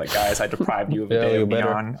apologize. I'll be like, guys, I deprived you of a day of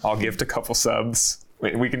Neon. I'll gift a couple subs.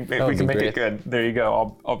 We can make it good. There you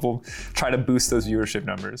go. We'll try to boost those viewership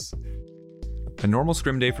numbers. A normal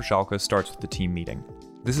scrim day for Schalke starts with the team meeting.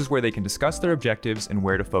 This is where they can discuss their objectives and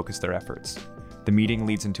where to focus their efforts. The meeting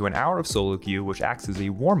leads into an hour of solo queue, which acts as a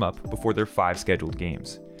warm-up before their 5 scheduled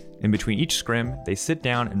games. In between each scrim, they sit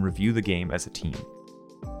down and review the game as a team.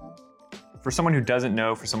 For someone who doesn't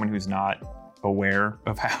know, for someone who's not aware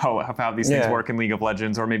of how these things work in League of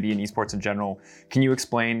Legends or maybe in esports in general, can you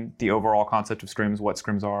explain the overall concept of scrims, what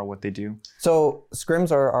scrims are, what they do? So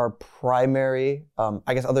scrims are our primary,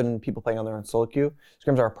 I guess other than people playing on their own solo queue,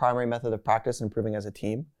 scrims are our primary method of practice and improving as a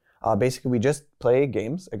team. Basically, we just play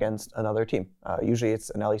games against another team. Usually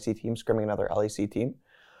it's an LEC team scrimming another LEC team.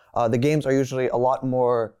 The games are usually a lot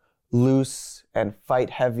more loose and fight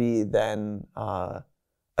heavy than a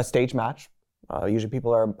stage match. Usually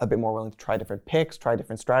people are a bit more willing to try different picks, try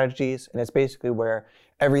different strategies, and it's basically where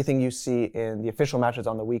everything you see in the official matches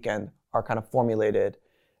on the weekend are kind of formulated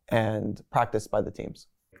and practiced by the teams.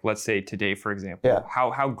 Let's say today, for example,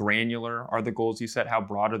 how granular are the goals you set? How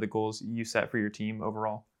broad are the goals you set for your team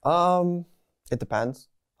overall? It depends.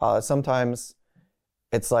 Sometimes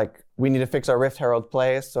it's like we need to fix our Rift Herald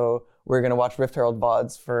play, so we're going to watch Rift Herald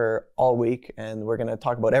VODs for all week, and we're going to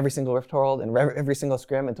talk about every single Rift Herald and every single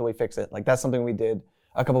scrim until we fix it. Like, that's something we did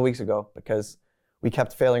a couple weeks ago because we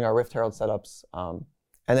kept failing our Rift Herald setups. And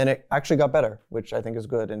then it actually got better, which I think is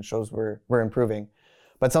good and shows we're improving.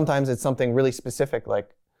 But sometimes it's something really specific,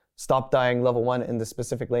 like stop dying level 1 in the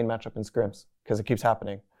specific lane matchup in scrims, because it keeps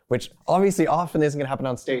happening, which obviously often isn't going to happen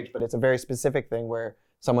on stage, but it's a very specific thing where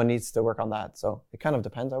someone needs to work on that. So it kind of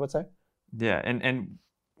depends, I would say. Yeah, and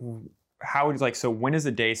how would so when is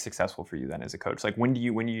a day successful for you then as a coach? Like when do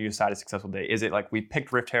you decide a successful day? Is it like we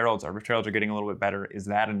picked Rift Heralds, our Rift Heralds are getting a little bit better? Is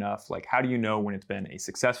that enough? Like how do you know when it's been a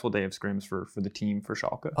successful day of scrims for the team for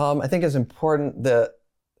Schalke? I think it's important the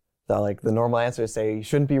normal answer is say you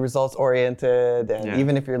shouldn't be results oriented, and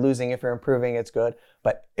even if you're losing, if you're improving, it's good.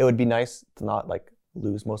 But it would be nice to not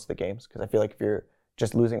lose most of the games, because I feel like if you're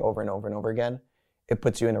just losing over and over and over again, it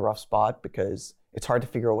puts you in a rough spot because it's hard to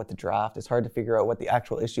figure out what to draft. It's hard to figure out what the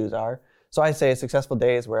actual issues are. So I say a successful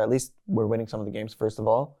day is where at least we're winning some of the games, first of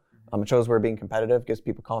all. It shows we're being competitive, gives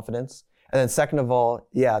people confidence. And then second of all,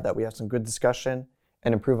 that we have some good discussion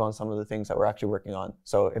and improve on some of the things that we're actually working on.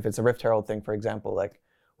 So if it's a Rift Herald thing, for example, like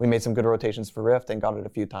we made some good rotations for Rift and got it a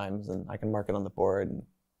few times, and I can mark it on the board. And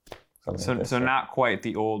so not quite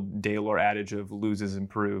the old Daylor adage of lose is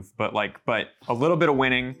improve, but a little bit of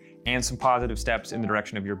winning and some positive steps in the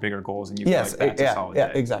direction of your bigger goals, and you feel like that's a solid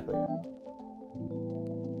day. Exactly.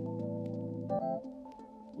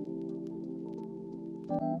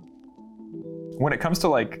 When it comes to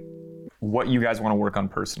like what you guys want to work on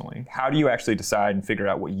personally, how do you actually decide and figure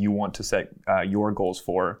out what you want to set your goals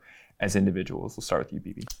for as individuals? We'll start with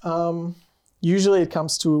you, BB. Usually it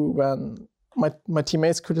comes to when my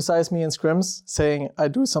teammates criticize me in scrims, saying I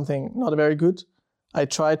do something not very good. I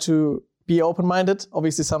try to be open-minded.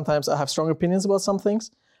 Obviously, sometimes I have strong opinions about some things,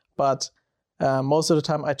 but most of the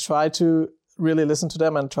time I try to really listen to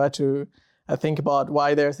them and try to think about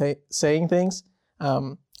why they're saying things.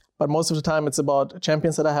 But most of the time it's about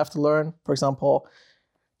champions that I have to learn. For example,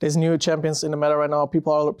 there's new champions in the meta right now.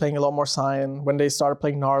 People are playing a lot more Cyan. When they started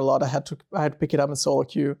playing Gnar a lot, I had to pick it up in solo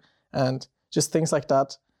queue, and just things like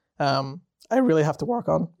that. I really have to work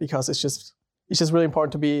on, because it's just really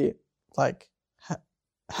important to be like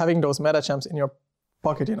having those meta champs in your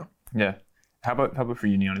pocket, you know. Yeah. How about for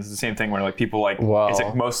you, Neon? Is it the same thing where like people like, is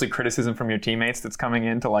it mostly criticism from your teammates that's coming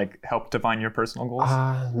in to like help define your personal goals?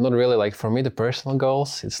 Not really. Like for me, the personal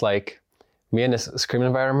goals, it's like me in this Scrimming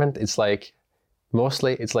environment, it's like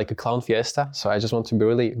mostly it's like a clown fiesta. So I just want to be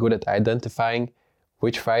really good at identifying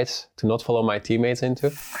which fights to not follow my teammates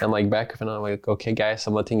into, and like back and I'm like, okay guys,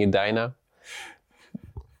 I'm letting you die now.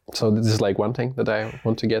 So this is like one thing that I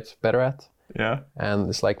want to get better at. Yeah. And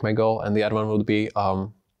it's like my goal. And the other one would be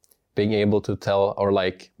being able to tell or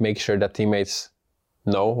like make sure that teammates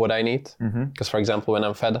know what I need. Because for example, when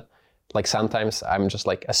I'm fed, like sometimes I'm just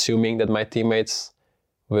like assuming that my teammates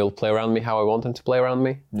will play around me how I want them to play around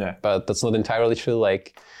me. Yeah. But that's not entirely true.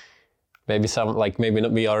 Like maybe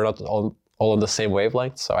we are not all on the same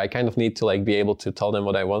wavelength. So I kind of need to like be able to tell them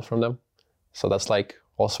what I want from them. So that's like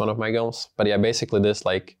also one of my goals. But yeah, basically this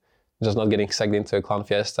like just not getting sucked into a clown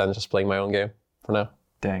fiesta and just playing my own game for now.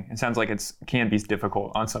 Dang, it sounds like it can be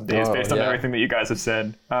difficult on some days based on everything that you guys have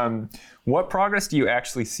said. What progress do you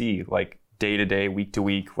actually see, like day to day, week to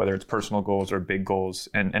week, whether it's personal goals or big goals,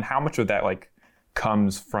 and how much of that like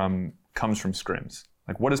comes from scrims?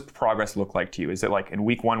 Like, what does progress look like to you? Is it like in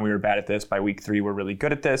week 1 we were bad at this, by week 3 we're really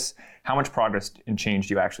good at this? How much progress and change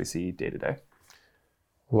do you actually see day to day?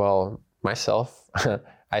 Well, myself,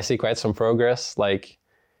 I see quite some progress. Like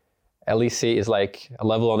LEC is like a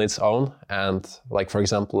level on its own, and like for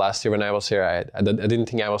example last year when I was here I didn't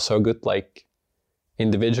think I was so good like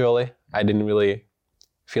individually. I didn't really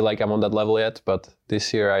feel like I'm on that level yet, but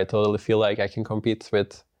this year I totally feel like I can compete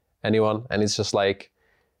with anyone, and it's just like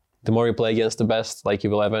the more you play against the best, like you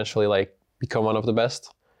will eventually like become one of the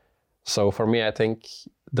best. So for me, I think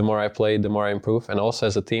the more I play, the more I improve, and also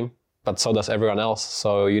as a team, but so does everyone else.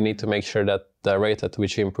 So you need to make sure that the rate at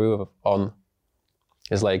which you improve on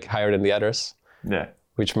is like higher than the others. Yeah.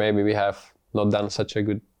 Which maybe we have not done such a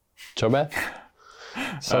good job at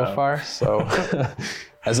so far. So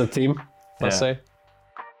as a team, let's say.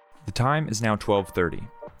 The time is now 12:30,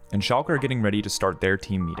 and Schalke are getting ready to start their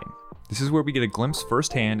team meeting. This is where we get a glimpse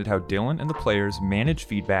firsthand at how Dylan and the players manage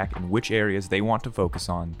feedback and which areas they want to focus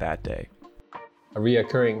on that day. A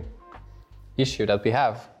reoccurring issue that we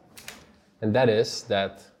have, and that is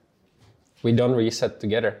that we don't reset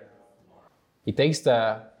together. He takes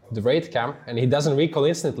the raid camp and he doesn't recall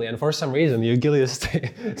instantly, and for some reason Yugili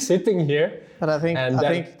is sitting here. But I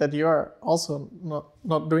think that you are also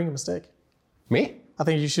not doing a mistake. Me? I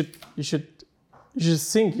think you should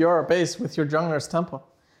sync your base with your jungler's tempo.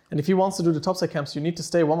 And if he wants to do the topside camps, you need to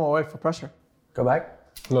stay one more away for pressure. Go back?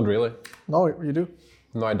 Not really. No, you do.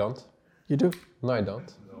 No, I don't. You do. No, I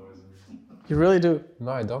don't. You really do.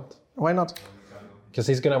 No, I don't. Why not? Because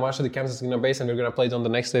he's gonna march to the camps, he's gonna base, and we're gonna play it on the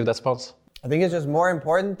next wave that spawns. I think it's just more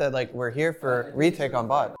important that like we're here for retake on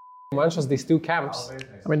bot. He launches these 2 camps.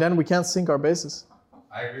 I mean, then we can't sync our bases.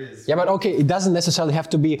 I agree. Yeah, but okay, it doesn't necessarily have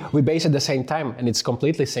to be we base at the same time and it's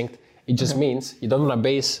completely synced. It just means you don't want to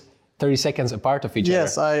base 30 seconds apart of each other.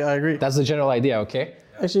 Yes, I agree. That's the general idea, okay?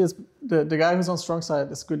 Actually, it's the guy who's on strong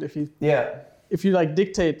side is good if you like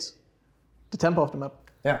dictate the tempo of the map.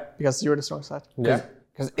 Yeah. Because you're the strong side. Yeah.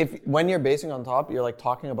 Because when you're basing on top, you're like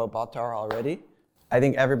talking about bot tower already. I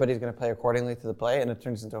think everybody's going to play accordingly to the play, and it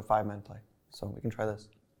turns into a 5-man play. So we can try this.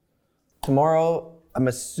 Tomorrow, I'm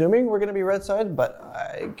assuming we're going to be red side, but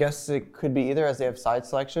I guess it could be either as they have side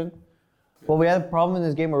selection. Well, we had a problem in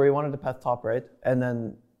this game where we wanted to path top, right? And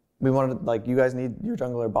then we wanted, like, you guys need your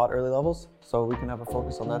jungler bot early levels, so we can have a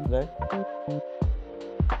focus on that today.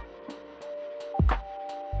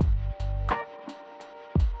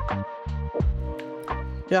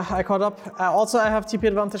 Yeah, I caught up. Also, I have TP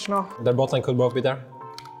advantage now. Their bot lane could both be there.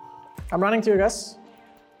 I'm running to you guys.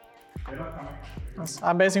 Yes,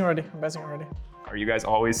 I'm basing already. Are you guys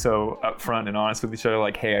always so upfront and honest with each other?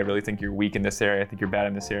 Like, hey, I really think you're weak in this area. I think you're bad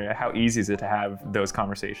in this area. How easy is it to have those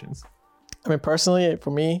conversations? I mean, personally,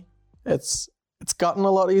 for me, it's gotten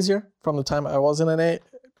a lot easier from the time I was in NA.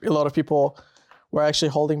 A lot of people were actually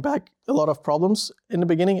holding back a lot of problems in the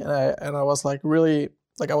beginning, and I was like really,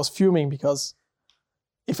 like I was fuming because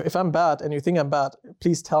if I'm bad and you think I'm bad,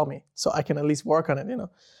 please tell me so I can at least work on it, you know.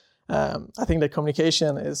 I think that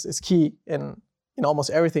communication is key in almost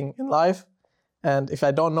everything in life. And if I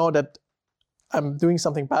don't know that I'm doing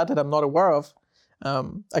something bad that I'm not aware of,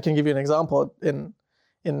 I can give you an example.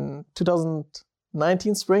 In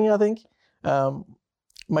 2019 spring, I think,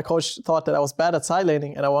 my coach thought that I was bad at side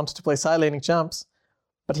laning and I wanted to play side laning champs,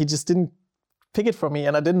 but he just didn't pick it for me,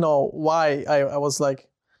 and I didn't know why I was like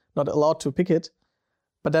not allowed to pick it.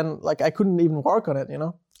 But then like I couldn't even work on it, you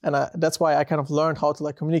know. And that's why I kind of learned how to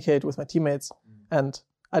like communicate with my teammates. And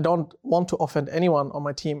I don't want to offend anyone on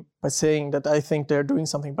my team by saying that I think they're doing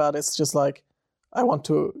something bad. It's just like, I want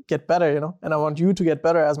to get better, you know, and I want you to get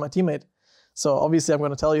better as my teammate. So obviously I'm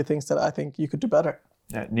going to tell you things that I think you could do better.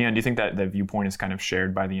 Yeah, Neon, do you think that the viewpoint is kind of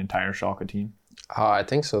shared by the entire Schalke team? I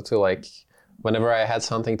think so too. Like whenever I had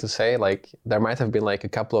something to say, like there might have been like a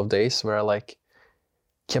couple of days where I like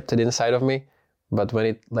kept it inside of me. But when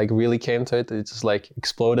it like really came to it, it just like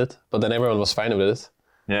exploded. But then everyone was fine with it.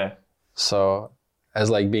 Yeah. So as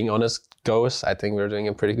like being honest goes, I think we're doing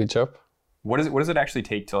a pretty good job. What does it actually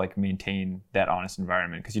take to like maintain that honest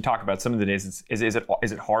environment? Because you talk about some of the days, is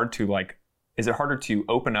it hard to like, is it harder to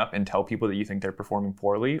open up and tell people that you think they're performing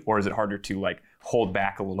poorly, or is it harder to like hold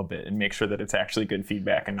back a little bit and make sure that it's actually good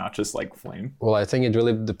feedback and not just like flame? Well, I think it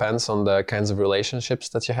really depends on the kinds of relationships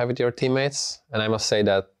that you have with your teammates. And I must say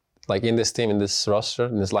that like in this team, in this roster,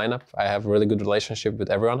 in this lineup, I have a really good relationship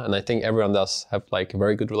with everyone. And I think everyone does have like a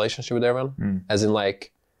very good relationship with everyone. As in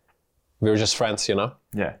like, we're just friends, you know?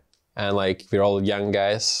 Yeah. And like, we're all young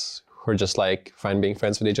guys who are just like fine being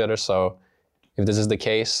friends with each other. So if this is the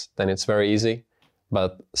case, then it's very easy.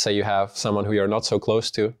 But say you have someone who you're not so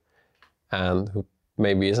close to and who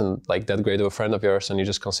maybe isn't like that great of a friend of yours and you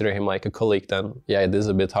just consider him like a colleague, then yeah, it is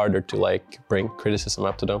a bit harder to like bring criticism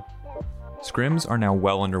up to them. Scrims are now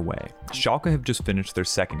well underway. Schalke have just finished their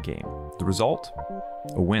second game. The result?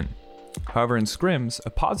 A win. However, in Scrims, a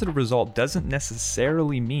positive result doesn't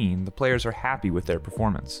necessarily mean the players are happy with their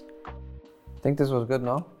performance. I think this was good,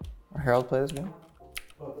 no? Our Herald played this game?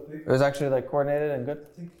 It was actually like coordinated and good?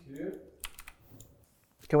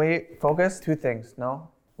 Can we focus? Two things, no?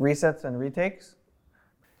 Resets and retakes.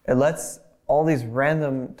 It lets all these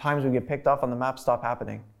random times we get picked off on the map stop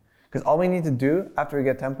happening. Because all we need to do after we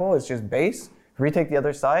get tempo is just base, retake the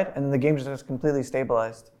other side, and then the game's just completely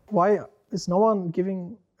stabilized. Why is no one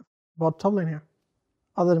giving about top lane here,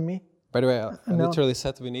 other than me? By the way, I literally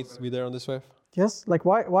said we need to be there on this wave. Yes, like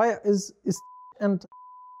why is and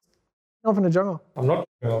off in the jungle? I'm not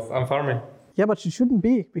off, I'm farming. Yeah, but you shouldn't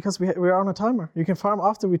be, because we're on a timer. You can farm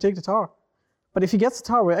after we take the tower. But if he gets the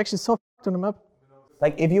tower, we're actually so f***ed on the map.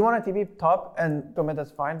 Like, if you want to TP top and go mid,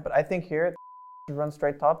 that's fine. But I think here, should run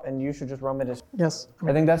straight top, and you should just roam mid. Yes.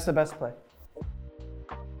 I think that's the best play.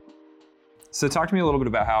 So talk to me a little bit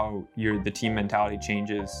about how the team mentality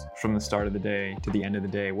changes from the start of the day to the end of the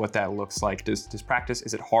day, what that looks like. Does practice,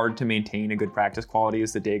 is it hard to maintain a good practice quality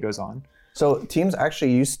as the day goes on? So teams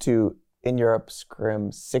actually used to, in Europe,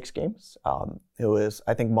 scrim 6 games. It was,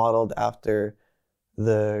 I think, modeled after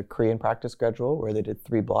the Korean practice schedule, where they did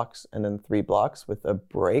 3 blocks and then 3 blocks with a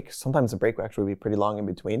break. Sometimes the break would actually be pretty long in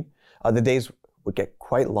between. The days would get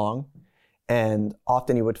quite long, and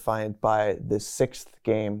often you would find by the 6th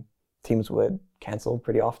game, teams would cancel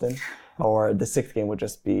pretty often, or the 6th game would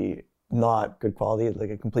just be not good quality, like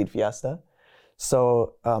a complete fiesta.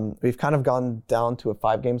 So we've kind of gone down to a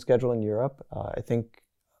 5-game schedule in Europe. I think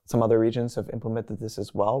some other regions have implemented this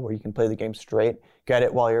as well, where you can play the game straight, get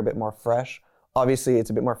it while you're a bit more fresh. Obviously, it's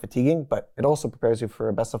a bit more fatiguing, but it also prepares you for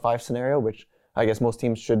a best-of-5 scenario, which I guess most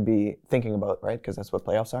teams should be thinking about, right? Because that's what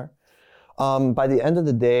playoffs are. By the end of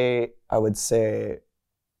the day, I would say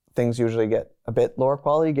things usually get a bit lower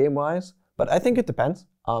quality game-wise, but I think it depends.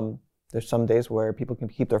 There's some days where people can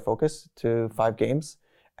keep their focus to 5 games,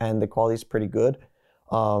 and the quality is pretty good.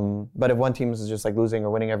 But if one team is just like losing or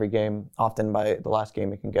winning every game, often by the last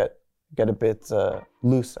game it can get a bit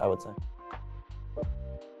loose, I would say.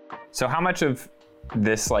 So how much of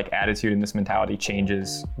this like attitude and this mentality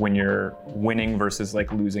changes when you're winning versus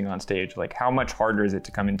like losing on stage? Like how much harder is it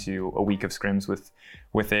to come into a week of scrims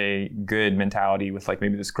with a good mentality, with like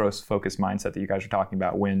maybe this growth focused mindset that you guys are talking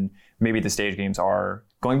about, when maybe the stage games are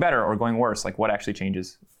going better or going worse? Like what actually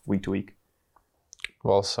changes week to week?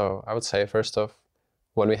 Well, so I would say first off,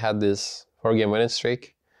 when we had this 4-game winning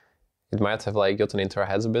streak, it might have like gotten into our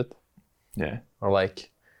heads a bit. Yeah. Or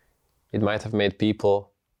like it might have made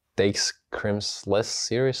people take scrims less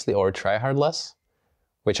seriously or try hard less,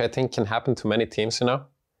 which I think can happen to many teams, you know,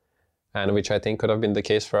 and which I think could have been the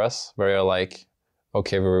case for us, where you're like,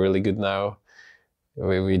 okay, we're really good now.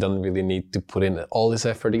 We don't really need to put in all this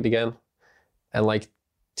effort again. And like,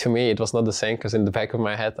 to me, it was not the same, because in the back of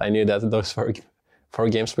my head, I knew that those four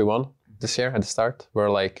games we won this year at the start were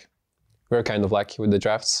like, we're kind of lucky with the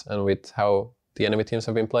drafts and with how the enemy teams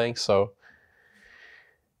have been playing. So,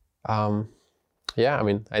 yeah, I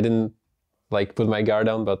mean, I didn't like put my guard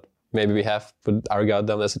down, but maybe we have put our guard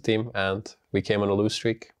down as a team, and we came on a lose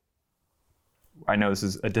streak. I know this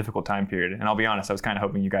is a difficult time period, and I'll be honest, I was kind of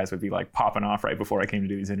hoping you guys would be like popping off right before I came to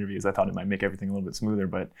do these interviews. I thought it might make everything a little bit smoother,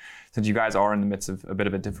 but since you guys are in the midst of a bit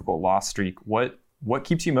of a difficult loss streak, what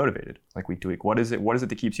keeps you motivated like week to week? What is it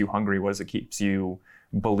that keeps you hungry? What is it keeps you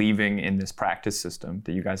believing in this practice system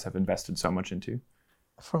that you guys have invested so much into?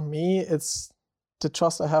 For me, it's the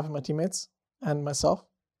trust I have in my teammates and myself,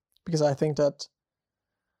 because I think that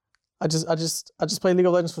I just played League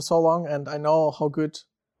of Legends for so long, and I know how good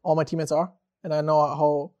all my teammates are, and I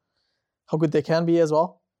know how good they can be as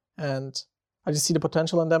well, and I just see the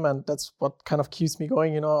potential in them, and that's what kind of keeps me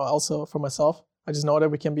going, you know. Also for myself, I just know that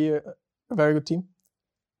we can be a very good team.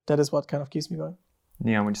 That is what kind of keeps me going.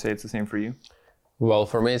 Yeah, would you say it's the same for you? Well,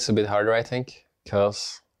 for me, it's a bit harder, I think,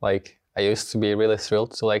 because like I used to be really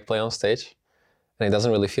thrilled to like play on stage. And it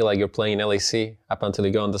doesn't really feel like you're playing in LEC up until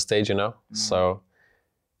you go on the stage, you know? Mm. So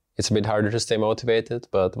it's a bit harder to stay motivated,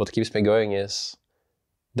 but what keeps me going is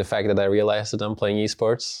the fact that I realize that I'm playing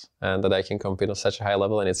esports and that I can compete on such a high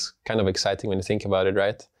level, and it's kind of exciting when you think about it,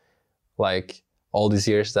 right? Like all these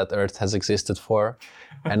years that Earth has existed for,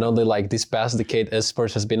 and only like this past decade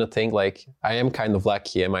esports has been a thing. Like I am kind of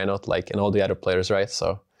lucky, am I not? Like, and all the other players, right?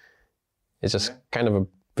 So it's just kind of a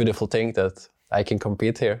beautiful thing that I can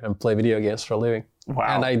compete here and play video games for a living.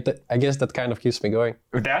 Wow. And I guess that kind of keeps me going.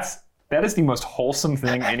 That is the most wholesome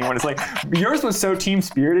thing anyone is like. Yours was so team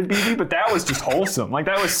spirited, BB, but that was just wholesome. Like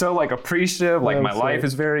that was so like appreciative. Like my life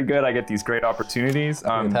is very good. I get these great opportunities.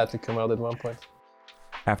 It had to come out at one point.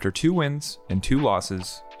 After 2 wins and 2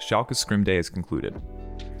 losses, Schalke's scrim day is concluded.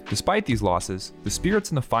 Despite these losses, the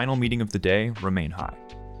spirits in the final meeting of the day remain high.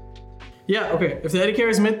 Yeah, okay. If the AD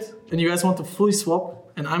carry is mid and you guys want to fully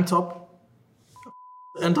swap and I'm top,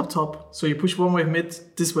 end up top. So you push one wave mid,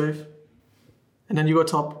 this wave, and then you go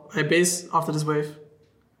top. I base after this wave,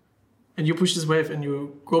 and you push this wave and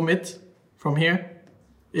you go mid from here.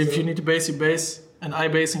 If you need to base, you base, and I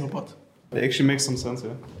base in your bot. It actually makes some sense,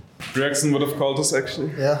 yeah. Jackson would have called us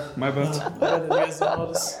actually. Yeah. My bad.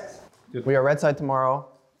 We are red side tomorrow.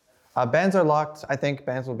 Bans are locked. I think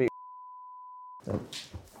bans will be.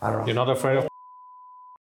 I don't know. You're not afraid of?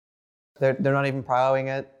 They're not even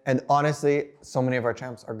prioing it. And honestly, so many of our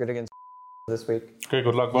champs are good against this week. Okay,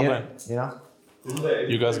 good luck, bot lane. You know?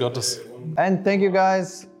 You guys got this. And thank you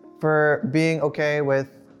guys for being okay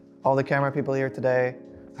with all the camera people here today.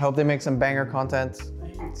 I hope they make some banger content.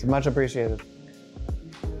 It's much appreciated.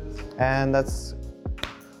 And that's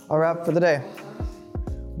a wrap for the day.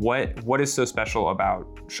 What is so special about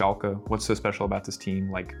Schalke? What's so special about this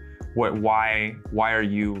team? Like, why are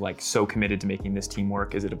you like so committed to making this team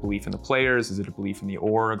work? Is it a belief in the players? Is it a belief in the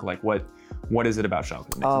org? Like, what is it about Schalke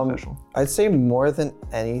that makes it special? I'd say more than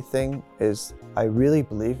anything is I really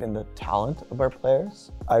believe in the talent of our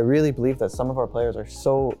players. I really believe that some of our players are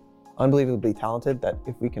so unbelievably talented that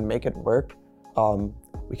if we can make it work,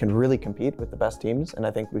 we can really compete with the best teams. And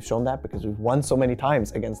I think we've shown that because we've won so many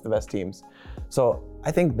times against the best teams. So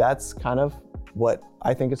I think that's kind of what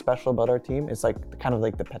I think is special about our team. It's like kind of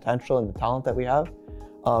like the potential and the talent that we have.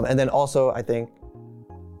 And then also I think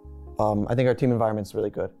our team environment is really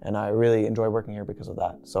good, and I really enjoy working here because of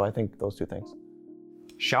that. So I think those two things.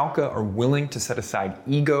 Schalke are willing to set aside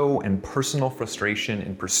ego and personal frustration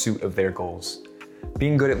in pursuit of their goals.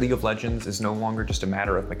 Being good at League of Legends is no longer just a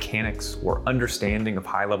matter of mechanics or understanding of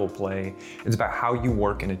high-level play. It's about how you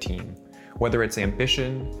work in a team. Whether it's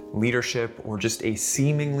ambition, leadership, or just a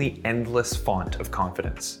seemingly endless font of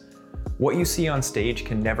confidence. What you see on stage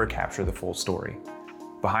can never capture the full story.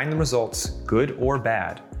 Behind the results, good or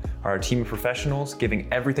bad, are a team of professionals giving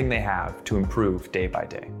everything they have to improve day by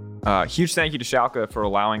day. Huge thank you to Schalke for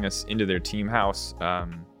allowing us into their team house.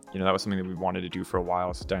 that was something that we wanted to do for a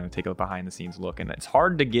while. So trying to take a behind the scenes look, and it's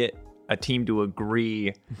hard to get a team to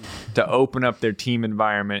agree to open up their team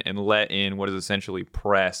environment and let in what is essentially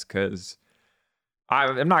press, because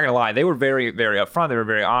I'm not gonna lie, they were very, very upfront. They were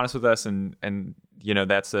very honest with us, and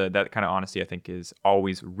that's that kind of honesty I think is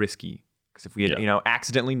always risky, because if we had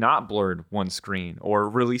accidentally not blurred one screen or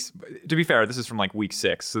released, to be fair, this is from like week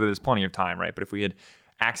 6, so there's plenty of time, right? But if we had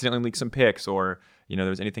accidentally leaked some picks, or there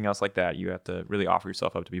was anything else like that, you have to really offer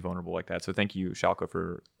yourself up to be vulnerable like that. So thank you, Schalke,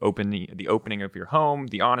 for the opening of your home,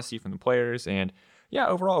 the honesty from the players, and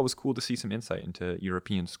overall it was cool to see some insight into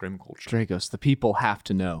European scrim culture. Drakos, the people have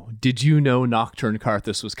to know. Did you know Nocturne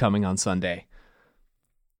Karthus was coming on Sunday?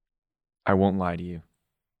 I won't lie to you.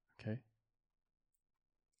 Okay.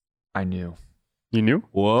 I knew. You knew?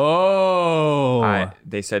 Whoa!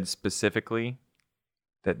 They said specifically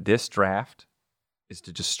that this draft is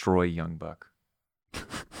to destroy Young Buck.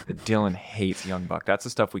 That Dylan hates Young Buck. That's the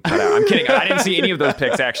stuff we cut out. I'm kidding. I didn't see any of those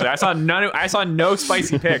picks, actually. I saw no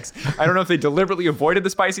spicy picks. I don't know if they deliberately avoided the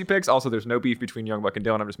spicy picks. Also, there's no beef between Young Buck and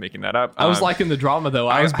Dylan. I'm just making that up. I was liking the drama, though.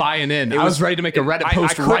 I was buying in. I was ready to make a Reddit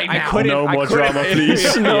post right now. No more drama,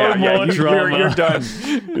 please. No more drama. You're done.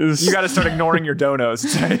 You got to start ignoring your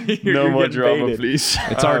donos. No more drama, baited. Please.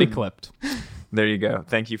 It's already clipped. There you go.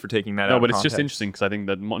 Thank you for taking that out. No, but of it's just context. interesting because I think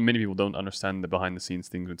that many people don't understand the behind-the-scenes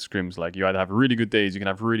things with scrims. Like, you either have really good days, you can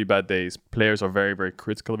have really bad days. Players are very, very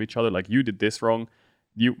critical of each other. Like, you did this wrong,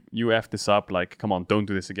 you effed this up. Like, come on, don't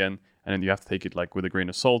do this again. And then you have to take it like with a grain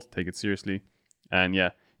of salt, take it seriously. And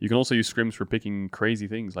you can also use scrims for picking crazy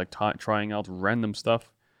things, like trying out random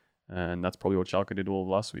stuff. And that's probably what Schalke did all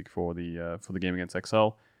last week for the game against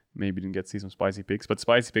XL. Maybe didn't get to see some spicy picks, but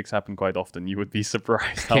spicy picks happen quite often. You would be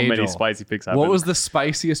surprised how many spicy picks happen. What was the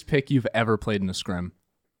spiciest pick you've ever played in a scrim?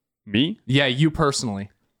 Me? Yeah, you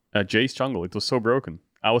personally. Jace jungle. It was so broken.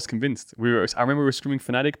 I was convinced. I remember we were scrimming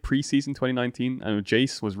Fnatic preseason 2019, and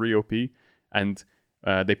Jace was really OP, and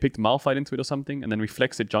they picked Malphite into it or something, and then we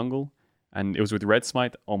flexed it jungle, and it was with Red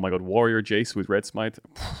Smite. Oh my god, Warrior Jace with Red Smite.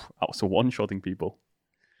 I was one-shotting people.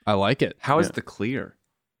 I like it. How is the clear?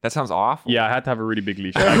 That sounds awful. Yeah, I had to have a really big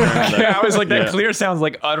leash. I was like, that clear sounds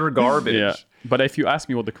like utter garbage. Yeah. But if you ask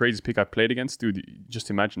me what the craziest pick I played against, dude, just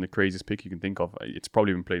imagine the craziest pick you can think of. It's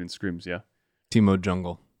probably been played in scrims, yeah. Teemo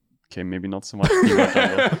jungle. Okay, maybe not so much Teemo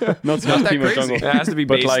jungle. Not so much Teemo jungle. It has to be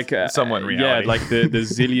based somewhat in reality. Yeah, like the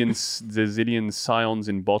zillion Scions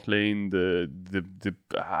in bot lane, the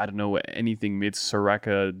I don't know, anything mid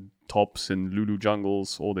Soraka tops and Lulu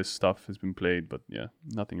jungles, all this stuff has been played, but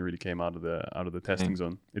nothing really came out of the testing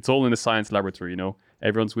zone. It's all in the science laboratory,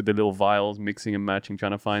 Everyone's with the little vials, mixing and matching,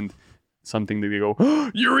 trying to find something that they go,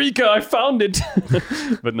 oh, Eureka, I found it!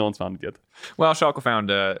 But no one's found it yet. Well, Schalke found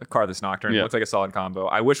Karthus Nocturne. It looks like a solid combo.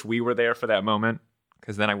 I wish we were there for that moment,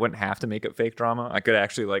 because then I wouldn't have to make up fake drama. I could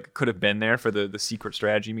actually could have been there for the secret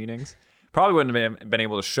strategy meetings. Probably wouldn't have been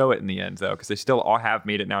able to show it in the end, though, because they still all have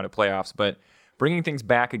made it now to playoffs. But bringing things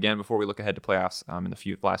back again before we look ahead to playoffs in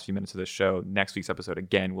the last few minutes of this show, next week's episode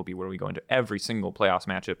again will be where we go into every single playoffs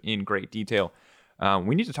matchup in great detail.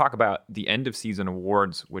 We need to talk about the end of season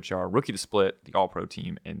awards, which are Rookie to Split, the All-Pro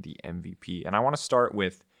Team, and the MVP. And I want to start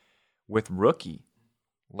with Rookie.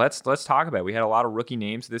 Let's talk about it. We had a lot of rookie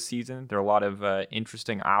names this season. There are a lot of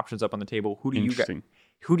interesting options up on the table. Who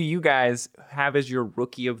do you guys have as your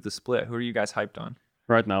Rookie of the Split? Who are you guys hyped on?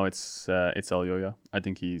 Right now, it's Elyoya. I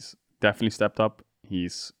think he's definitely stepped up.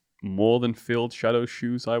 He's more than filled Shadow's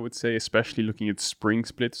shoes, I would say, especially looking at Spring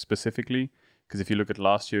Split specifically. Because if you look at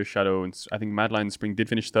last year, Shadow, and I think Madline and Spring did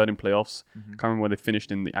finish third in playoffs. Can't remember where they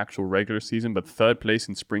finished in the actual regular season, but third place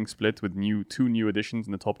in Spring Split with two new additions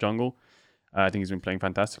in the top jungle. I think he's been playing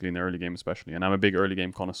fantastically in the early game especially. And I'm a big early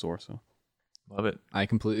game connoisseur, so. Love it. I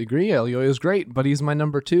completely agree. Elyoya is great, but he's my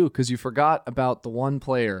number 2 because you forgot about the one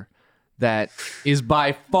player that is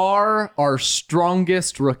by far our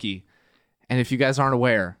strongest rookie. And if you guys aren't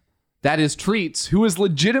aware, that is Treats, who is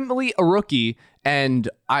legitimately a rookie, and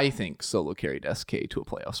I think solo carried SK to a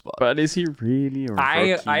playoff spot. But is he really a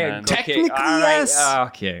rookie, man? Technically, yes.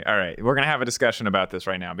 Okay, all right. We're going to have a discussion about this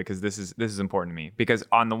right now because this is important to me. Because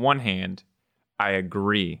on the one hand, I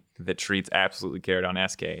agree that Treats absolutely carried on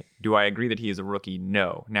SK. Do I agree that he is a rookie?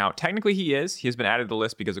 No. Now, technically he is. He has been added to the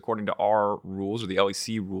list because according to our rules, or the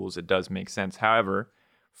LEC rules, it does make sense. However,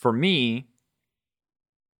 for me,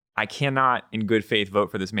 I cannot, in good faith,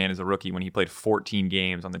 vote for this man as a rookie when he played 14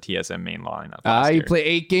 games on the TSM main lineup. He played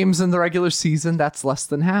 8 games in the regular season. That's less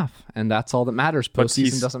than half, and that's all that matters.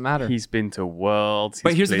 Postseason doesn't matter. He's been to Worlds.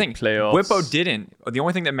 But here's the thing: playoffs. Bwipo didn't. The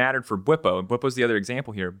only thing that mattered for Bwipo's the other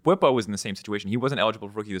example here. Bwipo was in the same situation. He wasn't eligible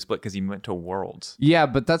for Rookie of the Split because he went to Worlds. Yeah,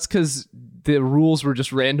 but that's because the rules were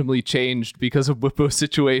just randomly changed because of Bwipo's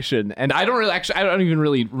situation, and I don't even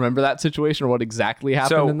really remember that situation or what exactly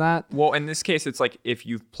happened in that. Well, in this case, it's like if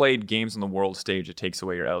you've played games on the world stage, it takes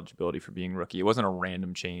away your eligibility for being rookie. It wasn't a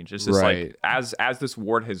random change. It's just like as this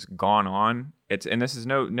award has gone on, and this is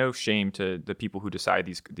no shame to the people who decide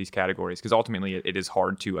these categories, because ultimately it is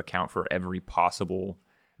hard to account for every possible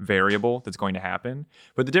variable that's going to happen.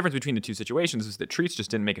 But the difference between the two situations is that Treats just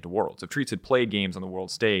didn't make it to Worlds. If Treats had played games on the world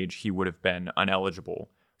stage, he would have been ineligible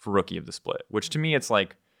for Rookie of the Split, which to me, it's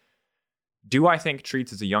like, do I think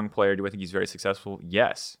Treats is a young player? Do I think he's very successful?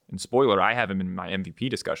 Yes. And spoiler, I have him in my MVP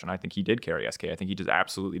discussion. I think he did carry SK. I think he just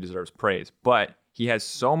absolutely deserves praise. But he has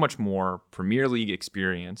so much more Premier League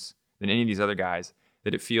experience than any of these other guys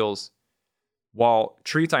that it feels, while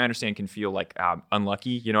Treats, I understand, can feel like unlucky.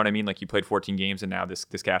 You know what I mean? Like you played 14 games and now this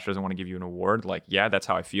caster doesn't want to give you an award. Like, yeah, that's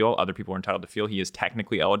how I feel. Other people are entitled to feel he is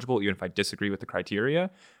technically eligible, even if I disagree with the criteria.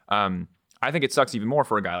 I think it sucks even more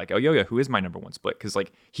for a guy like EUphoria, who is my number one split, because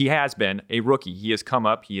like he has been a rookie. He has come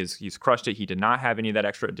up. He's crushed it. He did not have any of that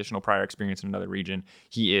extra additional prior experience in another region.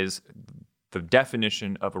 He is the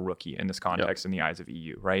definition of a rookie in this context in the eyes of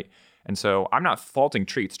EU, right? And so I'm not faulting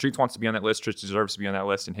Treats. Treats wants to be on that list. Treats deserves to be on that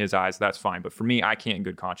list in his eyes. That's fine. But for me, I can't in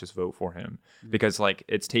good conscience vote for him because like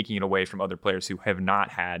it's taking it away from other players who have not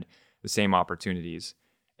had the same opportunities.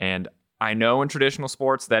 And I know in traditional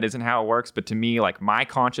sports that isn't how it works, but to me, like my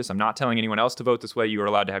conscience, I'm not telling anyone else to vote this way. You are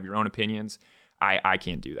allowed to have your own opinions. I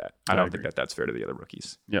can't do that. I don't think that's fair to the other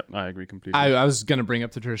rookies. Yeah, I agree completely. I was going to bring up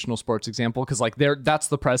the traditional sports example because like that's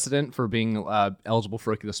the precedent for being eligible for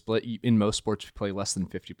Rookie of the Split. In most sports, if you play less than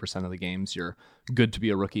 50% of the games, you're good to be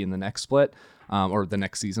a rookie in the next split or the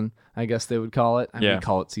next season, I guess they would call it. I mean, we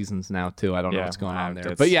call it seasons now too. I don't know what's going on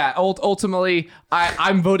there. But yeah, ultimately,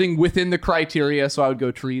 I'm voting within the criteria, so I would go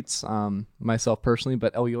Treats myself personally,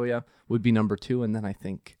 but EUphoria would be number 2, and then I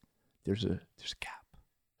think there's a gap.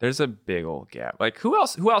 There's a big old gap. Like who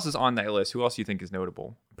else is on that list? Who else do you think is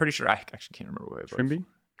notable? I'm pretty sure I actually can't remember who I voted.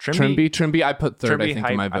 Trimby. I put third. I think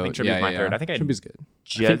in my vote. I think Trimby's my third. I think Trimby's good.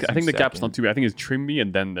 I think the gap's not too bad. I think it's Trimby,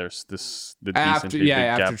 and then there's the decent after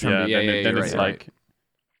gap. Trimby. Then it's like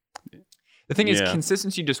the thing is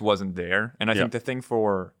consistency just wasn't there, and I think the thing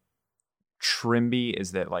for Trimby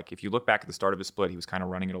is that like if you look back at the start of his split, he was kind of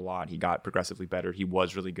running it a lot. He got progressively better. He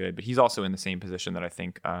was really good, but he's also in the same position that I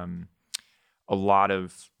think. A lot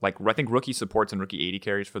of like I think rookie supports and rookie 80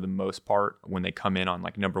 carries for the most part when they come in on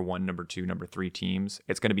like number 1, number 2, number 3 teams,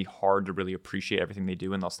 it's going to be hard to really appreciate everything they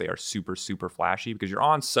do unless they are super, super flashy because you're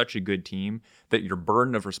on such a good team that your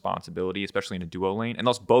burden of responsibility, especially in a duo lane,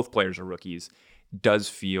 unless both players are rookies, does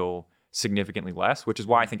feel significantly less, which is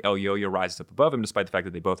why I think EUphoria rises up above him despite the fact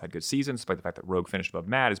that they both had good seasons, despite the fact that Rogue finished above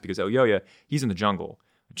Mad, is because EUphoria, he's in the jungle.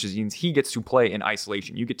 Which means he gets to play in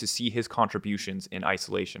isolation. You get to see his contributions in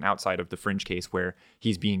isolation outside of the fringe case where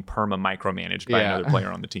he's being micromanaged by another player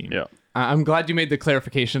on the team. Yeah. I'm glad you made the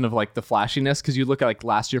clarification of like the flashiness because you look at like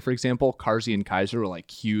last year, for example, Karzi and Kaiser were like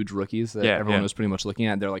huge rookies that everyone was pretty much looking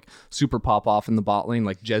at. They're like super pop off in the bot lane.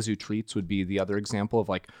 Like Jezu Treats would be the other example of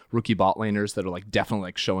like rookie bot laners that are like definitely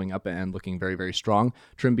like showing up and looking very, very strong.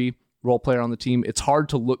 Trimby, role player on the team. It's hard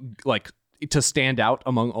to look like to stand out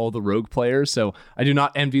among all the rogue players. So I do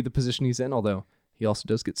not envy the position he's in, although he also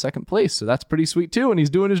does get second place. So that's pretty sweet too. And he's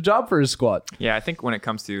doing his job for his squad. Yeah, I think when it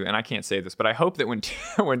comes to, and I can't say this, but I hope that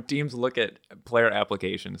when teams look at player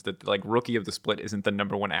applications, that like Rookie of the Split isn't the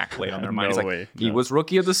number one accolade on their mind. It's like, he was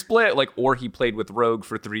Rookie of the Split, like, or he played with Rogue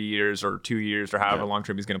for 3 years or 2 years or however long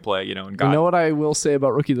term he's going to play, you know, and You know what I will say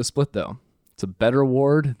about Rookie of the Split though? It's a better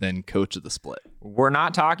award than Coach of the Split. We're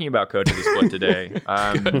not talking about Coach of the Split today.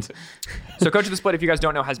 So Coach of the Split, if you guys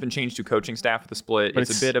don't know, has been changed to Coaching Staff of the Split.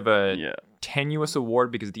 It's a bit of a tenuous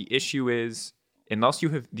award because the issue is, unless you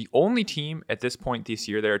have the only team at this point this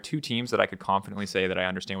year, there are 2 teams that I could confidently say that I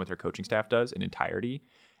understand what their coaching staff does in entirety.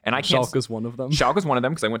 And I can't. Schalke's one of them. Schalke's one of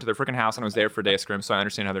them because I went to their freaking house and I was there for a day of scrims, so I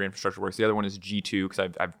understand how their infrastructure works. The other one is G2 because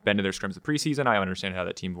I've been to their scrims the preseason. I understand how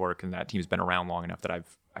that team works, and that team's been around long enough that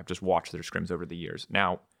I've just watched their scrims over the years.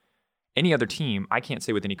 Now, any other team, I can't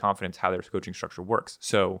say with any confidence how their coaching structure works.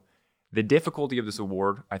 So the difficulty of this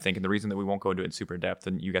award, I think, and the reason that we won't go into it in super depth,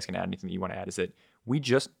 and you guys can add anything that you want to add, is that we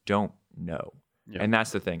just don't know. Yeah. And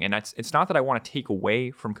that's the thing. And it's not that I want to take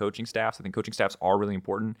away from coaching staffs. I think coaching staffs are really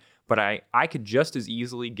important, but I could just as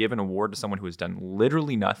easily give an award to someone who has done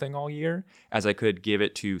literally nothing all year as I could give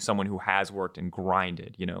it to someone who has worked and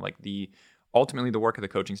grinded. Like ultimately the work of the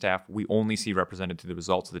coaching staff, we only see represented through the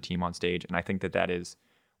results of the team on stage. And I think that is,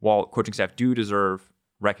 while coaching staff do deserve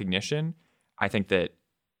recognition, I think that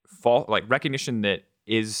recognition that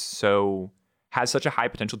has such a high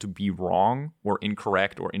potential to be wrong or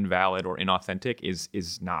incorrect or invalid or inauthentic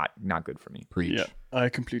is not good for me. Preach. Yeah, I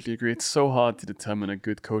completely agree. It's so hard to determine a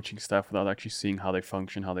good coaching staff without actually seeing how they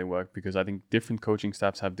function, how they work, because I think different coaching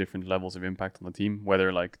staffs have different levels of impact on the team,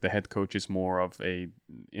 whether like the head coach is more of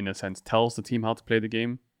in a sense, tells the team how to play the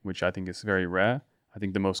game, which I think is very rare. I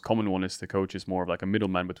think the most common one is the coach is more of like a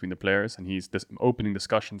middleman between the players, and he's opening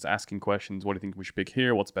discussions, asking questions. What do you think we should pick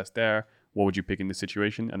here? What's best there? What would you pick in this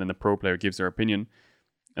situation? And then the pro player gives their opinion.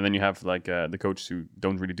 And then you have like the coaches who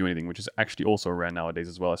don't really do anything, which is actually also rare nowadays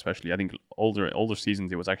as well. Especially, I think older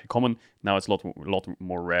seasons it was actually common. Now it's a lot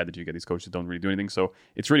more rare that you get these coaches who don't really do anything. So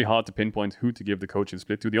it's really hard to pinpoint who to give the coaching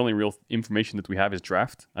split to. The only real information that we have is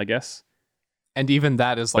draft, I guess. And even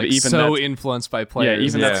that is like influenced by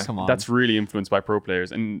players. Yeah, that's really influenced by pro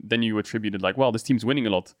players. And then you attributed like, well, this team's winning a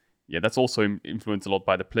lot. Yeah, that's also influenced a lot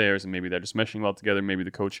by the players, and maybe they're just meshing well together. Maybe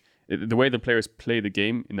the coach, the way the players play the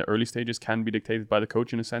game in the early stages can be dictated by the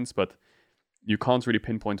coach in a sense, but you can't really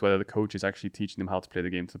pinpoint whether the coach is actually teaching them how to play the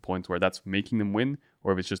game to the point where that's making them win,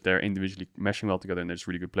 or if it's just they're individually meshing well together and they're just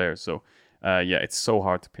really good players. So, it's so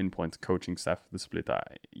hard to pinpoint coaching staff the split.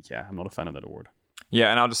 I'm not a fan of that award.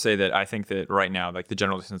 Yeah, and I'll just say that I think that right now, like the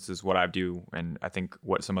general consensus is what I do, and I think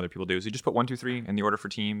what some other people do is you just put 1, 2, 3 in the order for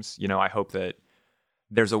teams. I hope that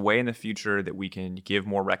there's a way in the future that we can give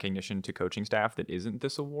more recognition to coaching staff that isn't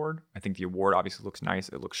this award. I think the award obviously looks nice,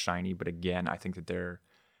 it looks shiny, but again, I think that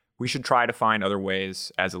we should try to find other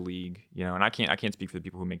ways as a league, and I can't speak for the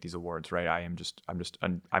people who make these awards, right?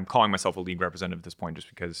 I'm calling myself a league representative at this point just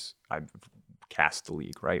because I've cast the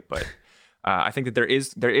league, right? But I think that there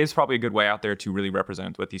is probably a good way out there to really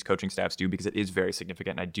represent what these coaching staffs do, because it is very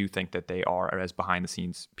significant. And I do think that they are, as behind the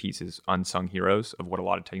scenes pieces, unsung heroes of what a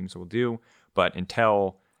lot of teams will do. But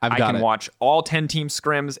until I can watch all 10 team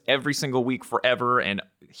scrims every single week forever and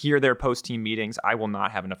hear their post-team meetings, I will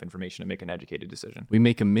not have enough information to make an educated decision. We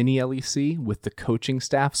make a mini LEC with the coaching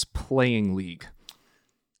staff's playing league.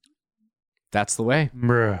 That's the way.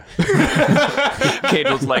 Bruh.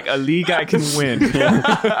 Caedrel's like, a league I can win.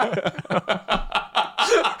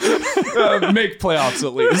 Make playoffs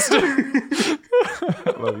at least.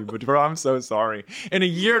 I love you, but bro, I'm so sorry. In a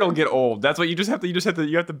year it'll get old. That's what you have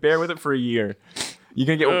to bear with it for a year. You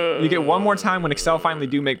get one more time when Excel finally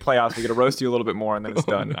do make playoffs. We're gonna roast you a little bit more, and then it's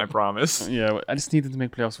done. I promise. Yeah, I just needed to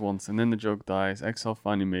make playoffs once, and then the joke dies. Excel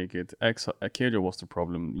finally make it. Caedrel was the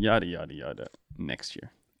problem. Yada yada yada. Next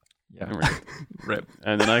year. Yeah. Rip.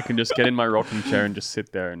 And then I can just get in my rocking chair and just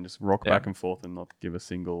sit there and just rock back and forth and not give a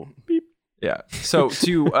single beep. Yeah. So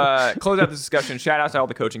to close out this discussion, shout out to all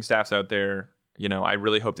the coaching staffs out there. I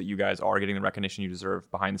really hope that you guys are getting the recognition you deserve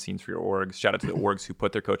behind the scenes for your orgs. Shout out to the orgs who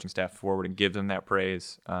put their coaching staff forward and give them that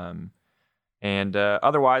praise. And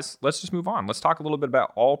otherwise, let's just move on. Let's talk a little bit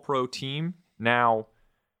about all-pro team. Now,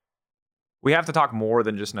 we have to talk more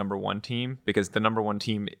than just number one team, because the number one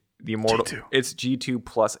team, the Immortal, it's G2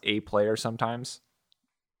 plus a player sometimes.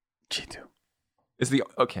 G2.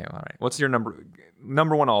 Okay, all right. What's your number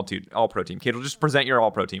one all-pro team? Caedrel, just present your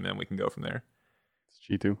all-pro team, and then we can go from there.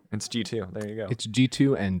 G2. It's G2. There you go. It's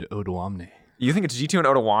G2 and Odoamne. You think it's G2 and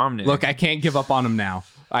Odoamne? Look, I can't give up on him now.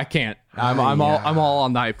 I can't. I'm all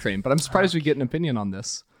on the hype train, but I'm surprised we get an opinion on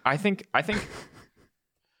this. I think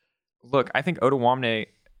Odoamne.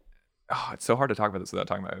 Oh, it's so hard to talk about this without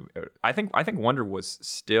talking about it. I think Wonder was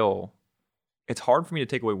still. It's hard for me to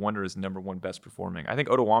take away Wonder as number one best performing. I think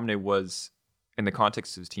Odoamne was, in the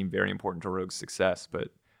context of his team, very important to Rogue's success, but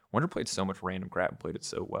Wonder played so much random crap and played it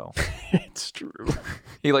so well. It's true.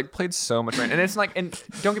 He played so much random, and it's and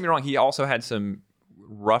don't get me wrong, he also had some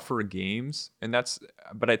rougher games,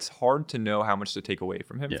 but it's hard to know how much to take away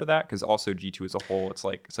from him for that, because also G2 as a whole, it's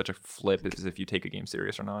such a flip as if you take a game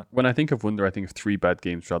serious or not. When I think of Wonder, I think of 3 bad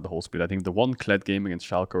games throughout the whole split. I think the one Kled game against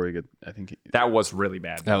Schalke, that was really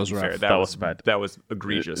bad. That was rough. That was bad. That was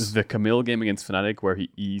egregious. The Camille game against Fnatic, where he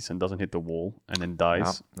E's and doesn't hit the wall and then dies.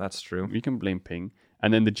 Wow, that's true. We can blame Ping.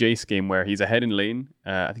 And then the Jace game where he's ahead in lane.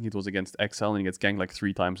 I think it was against XL, and he gets ganked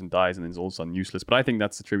 3 times and dies, and then he's all of a sudden useless. But I think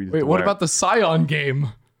that's attributed to what about the Scion game?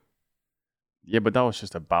 Yeah, but that was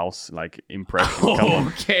just a Baus impression. Come on.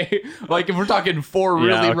 Okay. Like if we're talking 4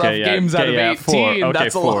 really rough games out of 18,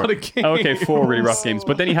 that's 4. a lot of games. Okay, 4 really rough games.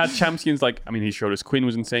 But then he had champions he showed his Quinn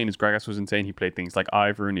was insane, his Gragas was insane. He played things like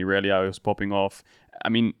Ivor and Irelia was popping off. I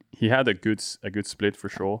mean, he had a good split for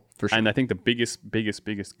sure. And I think the biggest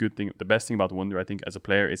good thing, the best thing about Wunder, I think, as a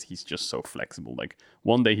player is he's just so flexible. Like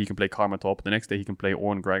one day he can play Karma top, the next day he can play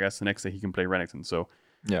Ornn Gragas, the next day he can play Renekton. So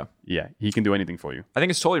yeah, he can do anything for you. I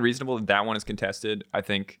think it's totally reasonable that one is contested. I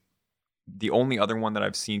think the only other one that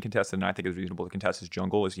I've seen contested and I think is reasonable to contest is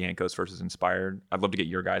jungle is Jankos versus Inspired. I'd love to get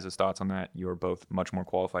your guys' thoughts on that. You're both much more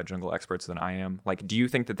qualified jungle experts than I am. Like, do you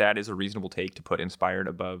think that is a reasonable take to put Inspired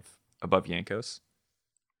above Jankos?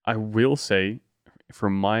 I will say,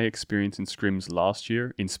 from my experience in scrims last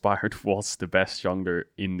year, Inspired was the best jungler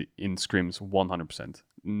in scrims 100%.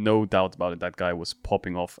 No doubt about it. That guy was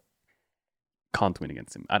popping off. Can't win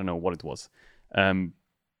against him. I don't know what it was.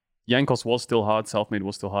 Jankos was still hard. Selfmade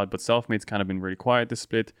was still hard, but Selfmade's kind of been really quiet this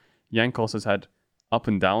split. Jankos has had up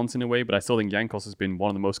and downs in a way, but I still think Jankos has been one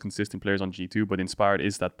of the most consistent players on G2, but Inspired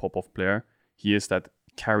is that pop-off player. He is that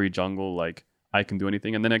carry jungle, like, I can do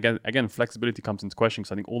anything. And then again, flexibility comes into question,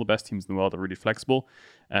 because I think all the best teams in the world are really flexible.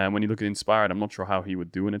 When you look at Inspired, I'm not sure how he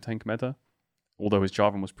would do in a tank meta, although his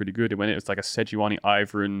Jarvan was pretty good. When it was like a Sejuani,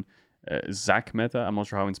 Ivern, Zac meta, I'm not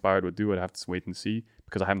sure how Inspired would do. I'd have to wait and see,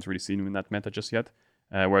 because I haven't really seen him in that meta just yet.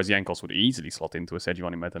 Whereas Jankos would easily slot into a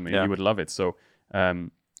Sejuani meta. I mean, he would love it. So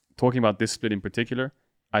talking about this split in particular,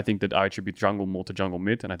 I think that I attribute jungle more to jungle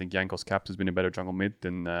mid, and I think Jankos Caps has been a better jungle mid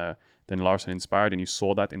than Larsen Inspired, and you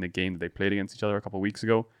saw that in the game that they played against each other a couple of weeks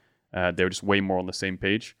ago. They were just way more on the same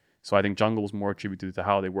page. So I think jungle is more attributed to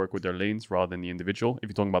how they work with their lanes rather than the individual. If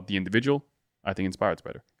you're talking about the individual, I think Inspired's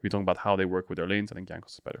better. If you're talking about how they work with their lanes, I think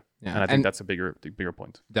Jankos is better. Yeah. And I think that's a bigger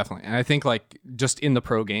point. Definitely. And I think just in the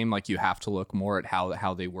pro game, you have to look more at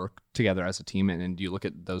how they work together as a team, and you look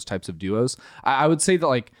at those types of duos. I would say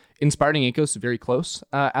that Inspired and Jankos is very close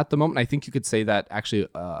at the moment. I think you could say that actually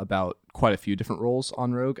about quite a few different roles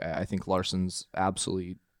on Rogue. I think Larsen's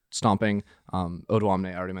absolutely stomping.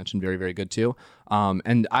 Odoamne, I already mentioned, very, very good too.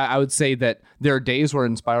 And I would say that there are days where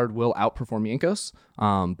Inspired will outperform Jankos,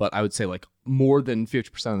 but I would say more than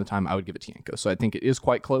 50% of the time I would give it to Jankos. So I think it is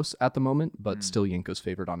quite close at the moment, but still Jankos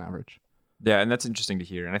favored on average. Yeah, and that's interesting to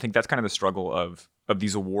hear. And I think that's kind of the struggle of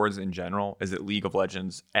these awards in general, is that League of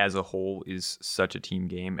Legends as a whole is such a team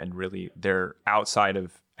game, and really they're outside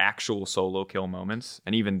of actual solo kill moments.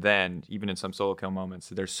 And even then, even in some solo kill moments,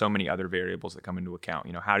 there's so many other variables that come into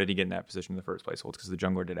account. How did he get in that position in the first place? Well, it's because the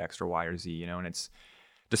jungler did X or Y or Z, and it's,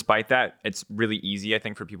 despite that, it's really easy, I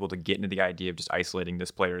think, for people to get into the idea of just isolating this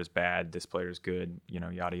player is bad, this player is good,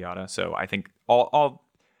 yada, yada. So I think all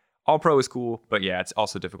pro is cool, but yeah, it's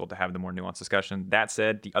also difficult to have the more nuanced discussion. That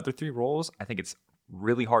said, the other 3 roles, I think it's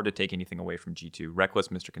really hard to take anything away from G2. Reckless,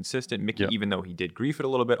 Mr. Consistent. Mickey, even though he did grief it a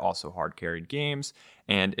little bit, also hard carried games.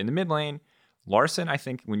 And in the mid lane, Larsen, I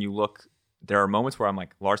think when you look, there are moments where I'm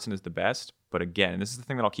like, Larsen is the best. But again, this is the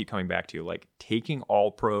thing that I'll keep coming back to. Taking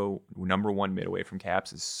all pro number 1 mid away from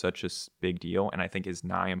Caps is such a big deal, and I think is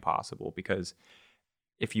nigh impossible, because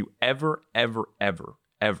if you ever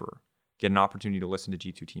get an opportunity to listen to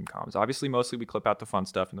G2 team comms, obviously mostly we clip out the fun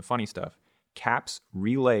stuff and the funny stuff. Caps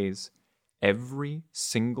relays every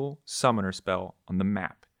single summoner spell on the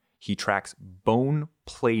map. He tracks bone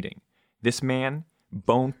plating. This man,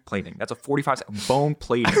 bone plating. That's a 45 bone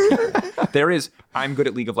plating. There is, I'm good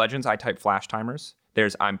at League of Legends, I type flash timers.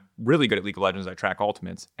 There's, I'm really good at League of Legends, I track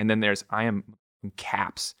ultimates. And then there's, I am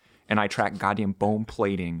Caps, and I track goddamn bone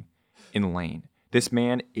plating in lane. This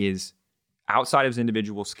man is, outside of his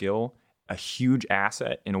individual skill, a huge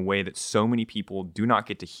asset in a way that so many people do not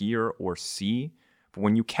get to hear or see. But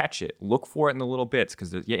when you catch it, look for it in the little bits,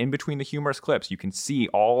 because in between the humorous clips, you can see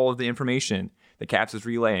all of the information that Caps is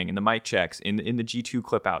relaying in the mic checks, in the G2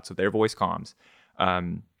 clip outs of their voice comms.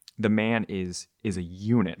 The man is a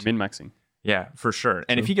unit. Min-maxing. Yeah, for sure.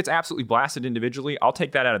 And if he gets absolutely blasted individually, I'll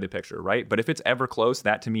take that out of the picture, right? But if it's ever close,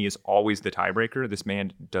 that to me is always the tiebreaker. This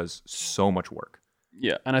man does so much work.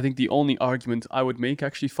 Yeah, and I think the only argument I would make,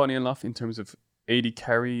 actually, funny enough, in terms of AD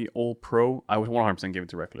carry all pro, I would 100% give it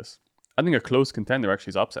to Reckless. I think a close contender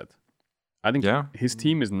actually is Upset. I think his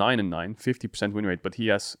team is 9-9, 50% win rate, but he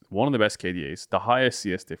has one of the best KDAs, the highest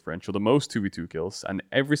CS differential, the most 2v2 kills, and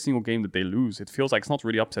every single game that they lose, it feels like it's not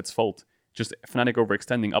really Upset's fault. Just Fnatic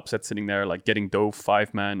overextending, Upset sitting there like getting dove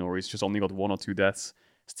 5-man, or he's just only got 1 or 2 deaths,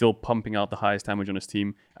 still pumping out the highest damage on his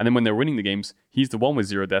team. And then when they're winning the games, he's the one with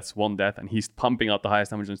 0 deaths, 1 death, and he's pumping out the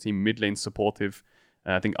highest damage on his team, mid lane supportive.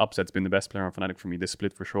 I think Upset's been the best player on Fnatic for me this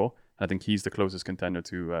split for sure. I think he's the closest contender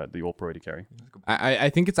to the All-Pro AD carry. I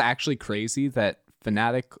think it's actually crazy that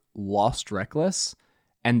Fnatic lost Reckless,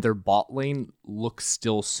 and their bot lane looks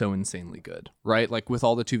still so insanely good, right? Like with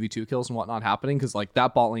all the 2v2 kills and whatnot happening, because like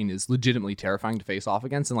that bot lane is legitimately terrifying to face off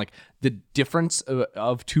against. And like the difference of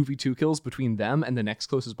 2v2 kills between them and the next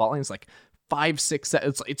closest bot lane is like 5, 6,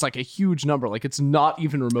 it's like a huge number. Like it's not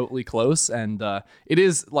even remotely close. And it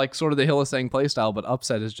is like sort of the Hylissang playstyle, but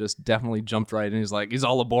Upset has just definitely jumped right and he's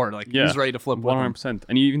all aboard. Like he's ready to flip 100%.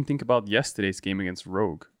 And you even think about yesterday's game against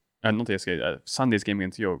Rogue. Not yesterday, Sunday's game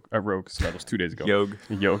against Rogue, so that was 2 days ago.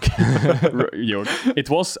 Yog. It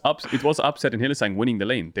was Upset and Hylissang winning the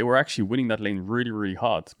lane. They were actually winning that lane really, really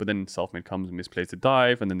hard. But then Selfmade comes and misplays the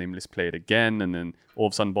dive, and then they misplay it again, and then all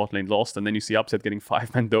of a sudden bot lane lost, and then you see Upset getting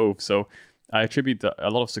 5-man dove. So I attribute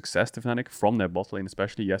a lot of success to Fnatic from their bot lane,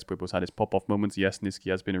 especially. Yes, Purpose had his pop-off moments. Yes,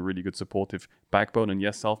 Niski has been a really good supportive backbone, and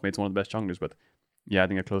yes, Selfmade's one of the best junglers, but yeah, I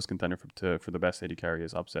think a close contender for the best AD carry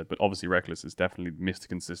is Upset. But obviously Reckless is definitely Mr.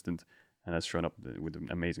 Consistent and has shown up with an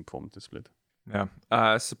amazing performance to split.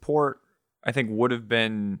 Yeah. Support, I think, would have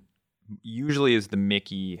been usually is the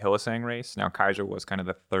Mickey Hylissang race. Now, Kaiser was kind of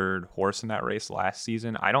the third horse in that race last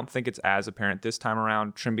season. I don't think it's as apparent this time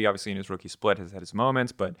around. Trimby, obviously, in his rookie split has had his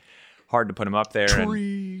moments, but hard to put him up there.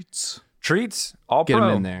 Treats, all get pro.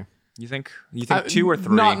 him in there. You think 2 or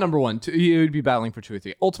 3? Not number 1. He would be battling for 2 or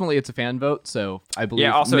 3. Ultimately, it's a fan vote, so I believe.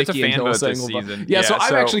 Yeah, also Mickey it's a fan vote Hylissang this season. So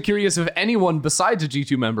I'm actually curious if anyone besides a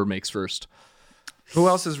G2 member makes first. Who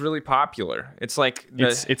else is really popular? It's like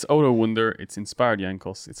it's Odo Wunder, it's Inspired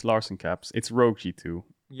Jankos, it's Larson Caps, it's Rogue G2.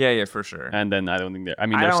 Yeah, for sure. And then I don't think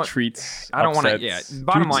there's Treats. I don't want to. Yeah,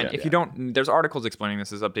 bottom Treats, line, if you don't, there's articles explaining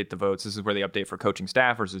this as update the votes. This is where the update for coaching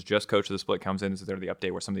staff versus just coach of the split comes in. This is the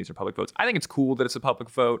update where some of these are public votes. I think it's cool that it's a public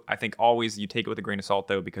vote. I think always you take it with a grain of salt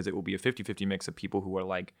though, because it will be a 50-50 mix of people who are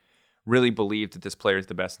like really believe that this player is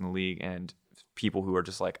the best in the league and people who are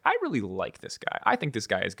just like, I really like this guy. I think this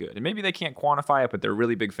guy is good. And maybe they can't quantify it, but they're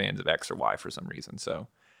really big fans of X or Y for some reason. So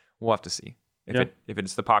we'll have to see if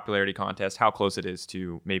it's the popularity contest, how close it is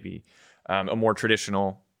to maybe a more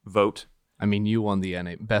traditional vote. I mean, you won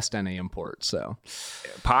the best NA import, so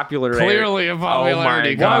clearly a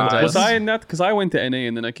popularity contest. Was I in that? Because I went to NA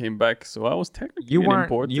and then I came back, so I was technically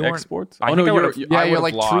export. You're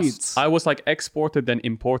like lost. Treats. I was like exported then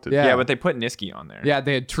imported. Yeah, but they put Niski on there. Yeah,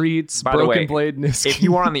 they had Treats, By Broken the way, Blade, Niski. If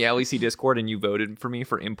you were on the LEC Discord and you voted for me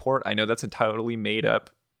for import, I know that's a totally made up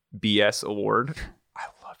BS award. I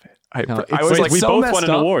love it. I was like, we both won an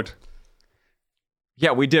award.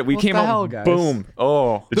 Yeah, we did. We came up. Guys? Boom.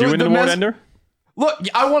 Oh, did you win the award, Ender? Look,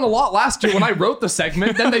 I won a lot last year when I wrote the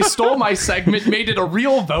segment. Then they stole my segment, made it a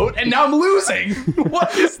real vote, and now I'm losing.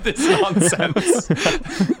 What is this nonsense?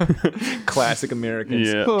 Classic Americans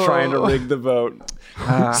trying to rig the vote.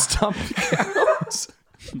 Stop.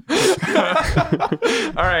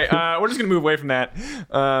 All right, we're just gonna move away from that.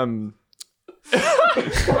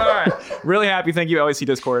 All right, really happy. Thank you, LEC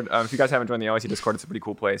Discord. If you guys haven't joined the LEC Discord, it's a pretty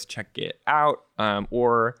cool place. Check it out.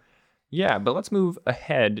 But let's move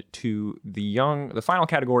ahead to the final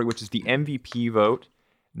category, which is the MVP vote.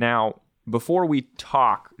 Now, before we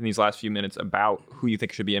talk in these last few minutes about who you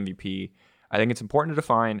think should be MVP, I think it's important to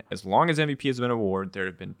define, as long as MVP has been awarded, there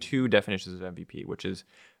have been 2 definitions of MVP, which is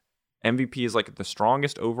MVP is like the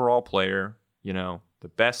strongest overall player, the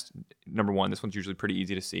best, number 1. This one's usually pretty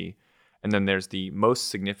easy to see. And then there's the most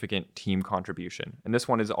significant team contribution. And this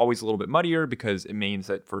one is always a little bit muddier because it means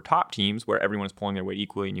that for top teams where everyone is pulling their weight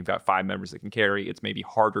equally and you've got 5 members that can carry, it's maybe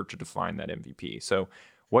harder to define that MVP. So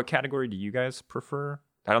what category do you guys prefer?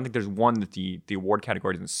 I don't think there's one that the award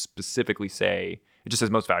category doesn't specifically say. It just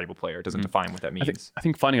says most valuable player. It doesn't define what that means. I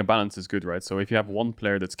think finding a balance is good, right? So if you have one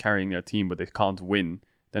player that's carrying their team but they can't win,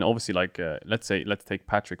 then obviously let's take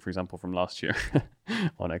Patrick, for example, from last year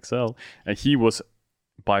on XL. And he was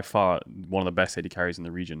by far one of the best AD carries in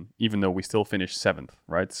the region, even though we still finished 7th,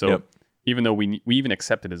 right? So even though we even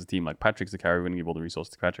accepted as a team, like Patrick's the carry, we're going to give all the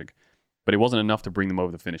resources to Patrick, but it wasn't enough to bring them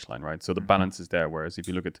over the finish line, right? So the balance is there. Whereas if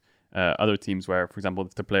you look at other teams where, for example,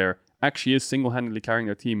 if the player actually is single-handedly carrying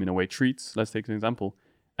their team in a way, Treats, let's take an example,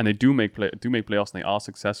 and they do make playoffs and they are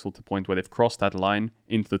successful to the point where they've crossed that line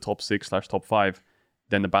into the top 6/top 5,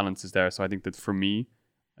 then the balance is there. So I think that for me,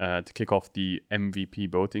 to kick off the MVP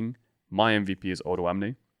voting, my MVP is Odo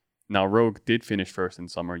Amne. Now, Rogue did finish first in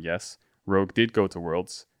summer, yes. Rogue did go to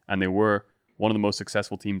Worlds, and they were one of the most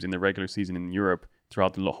successful teams in the regular season in Europe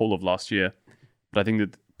throughout the whole of last year. But I think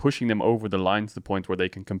that pushing them over the line to the point where they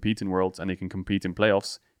can compete in Worlds and they can compete in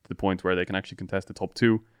playoffs to the point where they can actually contest the top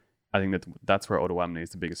 2, I think that's where Odo Amne is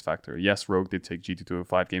the biggest factor. Yes, Rogue did take G2 to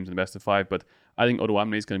 5 games in the best of 5, but I think Odo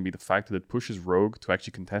Amne is going to be the factor that pushes Rogue to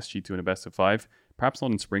actually contest G2 in the best of 5. Perhaps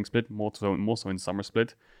not in Spring Split, more so in Summer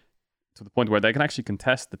Split, to the point where they can actually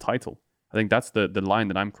contest the title. I think that's the line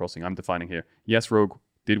that I'm crossing. I'm defining here. Yes, Rogue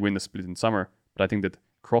did win the split in summer, but I think that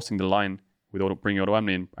crossing the line with bringing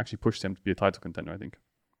EUphoria in actually pushed them to be a title contender, I think.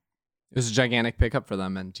 It was a gigantic pickup for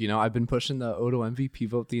them, and I've been pushing the Odo MVP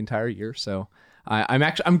vote the entire year, so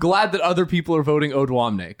I'm glad that other people are voting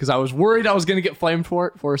Odoamne, because I was worried I was going to get flamed for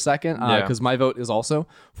it for a second, because my vote is also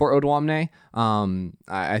for Odoamne.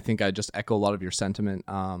 I think I just echo a lot of your sentiment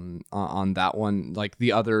on that one. Like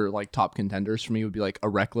the other like top contenders for me would be like a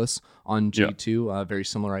Reckless on G2, very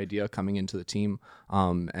similar idea coming into the team,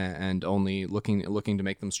 and only looking to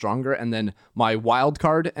make them stronger. And then my wild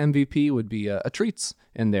card MVP would be a Treats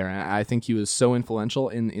in there. And I think he was so influential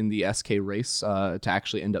in the SK race to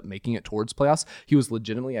actually end up making it towards playoffs. He was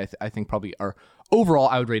legitimately, I think, probably our overall,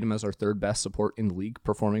 I would rate him as our third best support in the league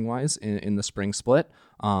performing wise in the spring split.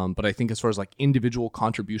 But I think as far as like individual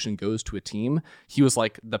contribution goes to a team, he was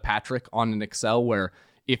like the Patrick on an Excel, where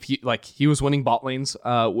if he was winning bot lanes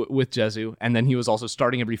with Jezu, and then he was also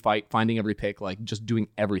starting every fight, finding every pick, like just doing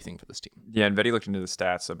everything for this team. Yeah, and Vedi looked into the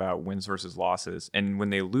stats about wins versus losses, and when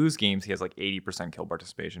they lose games, he has like 80% kill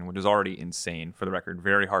participation, which is already insane. For the record,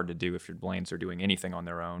 very hard to do if your lanes are doing anything on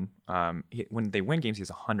their own. When they win games, he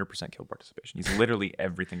has 100% kill participation. He's literally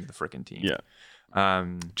everything to the freaking team. Yeah,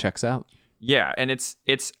 checks out. Yeah, and it's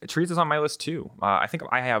Trees is on my list too. I think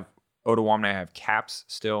I have Odoamne, I have Caps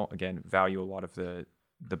still. Again, value a lot of the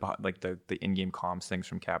in-game comms things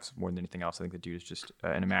from Caps more than anything else. I think the dude is just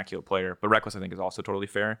an immaculate player. But Reckless, I think, is also totally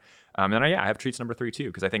fair. And I have Treats number 3 too,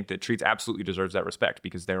 because I think that Treats absolutely deserves that respect,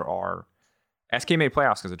 because there are SK made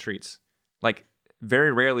playoffs because of Treats. Like,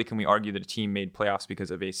 very rarely can we argue that a team made playoffs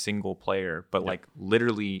because of a single player, but like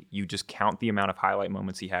literally you just count the amount of highlight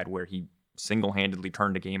moments he had where he single-handedly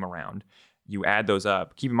turned a game around. You add those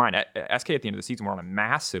up. Keep in mind, SK at the end of the season were on a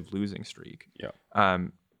massive losing streak. Yeah.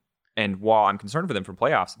 And while I'm concerned for them for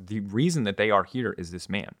playoffs, the reason that they are here is this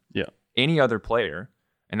man. Yeah. Any other player,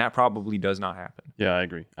 and that probably does not happen. Yeah, I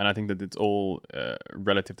agree. And I think that it's all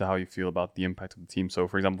relative to how you feel about the impact of the team. So,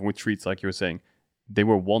 for example, with Treats, like you were saying, they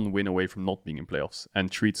were one win away from not being in playoffs. And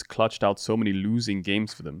Treats clutched out so many losing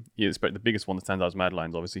games for them. Yeah, the biggest one that stands out is Mad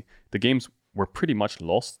Lions, obviously. The games were pretty much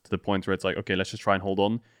lost to the point where it's like, okay, let's just try and hold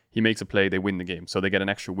on. He makes a play, they win the game. So they get an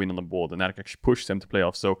extra win on the board, and that actually pushes them to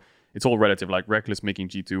playoffs. So it's all relative. Like Reckless making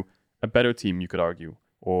G2 a better team, you could argue,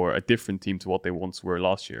 or a different team to what they once were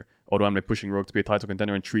last year. Odoamne pushing Rogue to be a title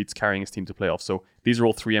contender, and Treats carrying his team to playoffs. So these are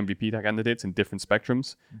all 3 MVP candidates in different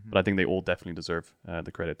spectrums, but I think they all definitely deserve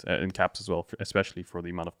the credit, in Caps as well, especially for the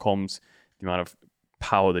amount of comms, the amount of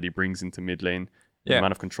power that he brings into mid lane, the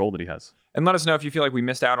amount of control that he has. And let us know if you feel like we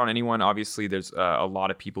missed out on anyone. Obviously, there's a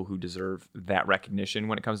lot of people who deserve that recognition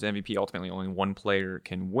when it comes to MVP. Ultimately, only one player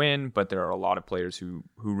can win, but there are a lot of players who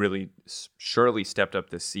really surely stepped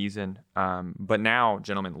up this season. But now,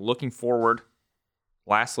 gentlemen, looking forward,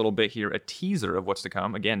 last little bit here, a teaser of what's to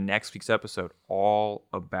come. Again, next week's episode, all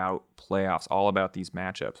about playoffs, all about these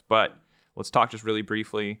matchups. But let's talk just really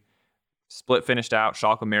briefly. Split finished out,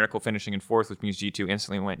 Schalke Miracle finishing in 4th, which means G2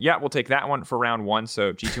 instantly went, yeah, we'll take that one for round 1.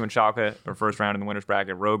 So G2 and Schalke are first round in the winner's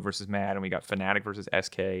bracket, Rogue versus Mad, and we got Fnatic versus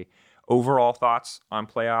SK. Overall thoughts on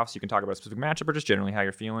playoffs? You can talk about a specific matchup or just generally how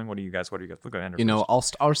you're feeling. What do you guys? Go ahead.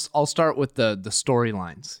 I'll start with the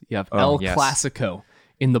storylines. You have El Clasico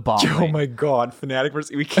in the bot lane. Oh my God, Fnatic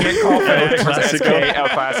versus... We can't call Fnatic versus SK El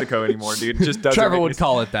Clasico anymore, dude. It just doesn't. Trevor would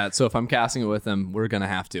call it that, so if I'm casting it with him, we're going to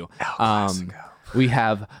have to. El Clasico. We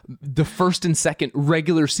have the first and second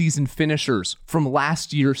regular season finishers from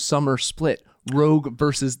last year's summer split. Rogue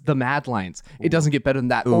versus the Mad Lions. It doesn't get better than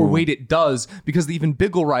that. Ooh. Or wait, it does, because the even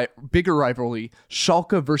bigger rivalry,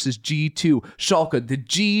 Schalke versus G2. Schalke, the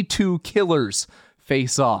G2 killers,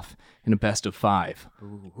 face off in a best of 5.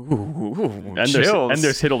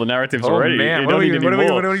 Ender's hit all the narratives already. Man, what do we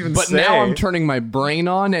even but say? Now I'm turning my brain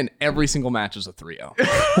on, and every single match is a 3-0.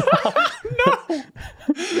 No.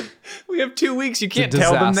 We have 2 weeks. You can't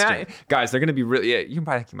tell them that. Guys, they're going to be really... Yeah, you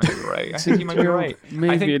might be right. I think you might be right.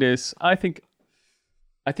 Maybe it is. I think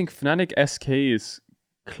Fnatic SK is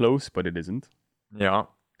close, but it isn't. Yeah.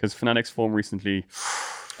 Because Fnatic's form recently...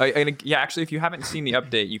 actually, if you haven't seen the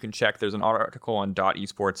update, you can check. There's an article on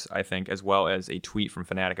 .esports, I think, as well as a tweet from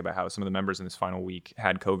Fnatic about how some of the members in this final week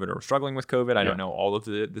had COVID or were struggling with COVID. I don't know all of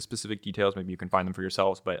the specific details. Maybe you can find them for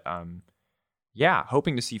yourselves. But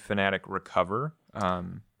hoping to see Fnatic recover.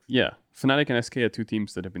 Yeah, Fnatic and SK are 2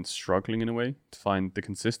 teams that have been struggling in a way to find the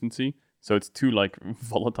consistency. So it's 2 like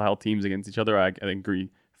volatile teams against each other. I agree.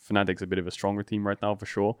 Fnatic's a bit of a stronger team right now for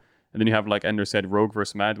sure. And then you have, like Ender said, Rogue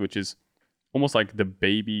versus Mad, which is almost like the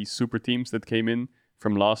baby super teams that came in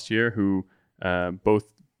from last year, who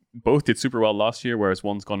both did super well last year, whereas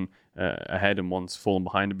one's gone ahead and one's fallen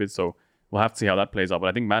behind a bit. So we'll have to see how that plays out. But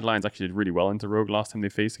I think Mad Lions actually did really well into Rogue last time they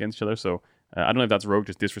faced against each other. So I don't know if that's Rogue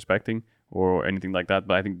just disrespecting or anything like that.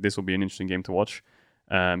 But I think this will be an interesting game to watch.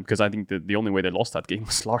 Because I think the only way they lost that game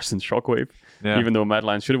was Larsen's Shockwave, even though Mad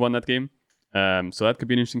Lions should have won that game. So that could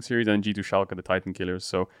be an interesting series. And G2 Schalke, the Titan Killers.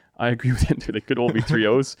 So I agree with Ender. They could all be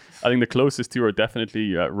 3-0s. I think the closest two are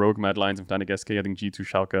definitely Rogue, Mad Lions, and Fnatic SK. I think G2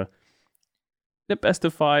 Schalke, the best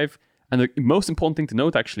of 5. And the most important thing to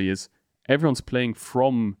note actually is everyone's playing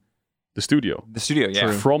from the studio. The studio,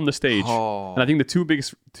 yeah. From the stage. Oh. And I think the two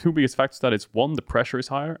biggest factors to that is, one, the pressure is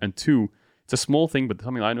higher, and 2, it's a small thing, but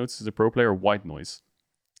something I noticed as a pro player, white noise.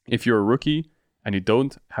 If you're a rookie and you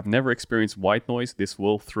have never experienced white noise, this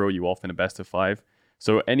will throw you off in a best of 5.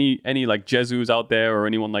 So any like Jesus out there or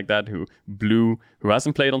anyone like that who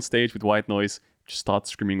hasn't played on stage with white noise, just start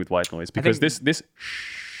screaming with white noise, because this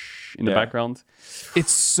in the background,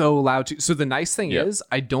 it's so loud too. So the nice thing is,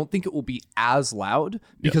 I don't think it will be as loud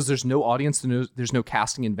because there's no audience, there's no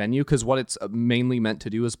casting in venue, because what it's mainly meant to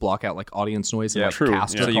do is block out like audience noise and like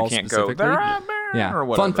caster so calls you can't specifically. Go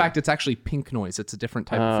Fun fact, it's actually pink noise. It's a different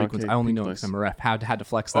type of frequency. I only know it because I'm a ref. Had to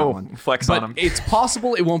flex that one. Flex on them. It's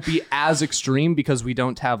possible it won't be as extreme because we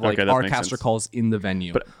don't have like our caster calls in the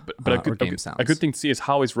venue. But a good thing to see is,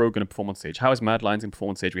 how is Rogue going to perform on stage? How is Mad Lions going to perform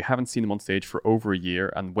on stage? We haven't seen them on stage for over a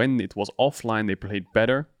year, and when it was offline, they played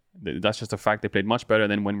better. That's just a fact. They played much better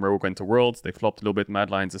than when Rogue went to Worlds. They flopped a little bit.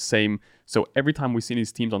 Mad Lions the same. So every time we've seen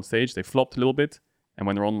these teams on stage, they flopped a little bit. And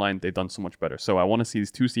when they're online, they've done so much better. So I want to see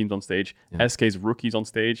these two teams on stage. SK's rookies on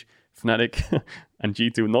stage. Fnatic and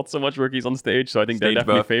G2, not so much rookies on stage. So I think they're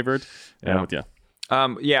definitely favored.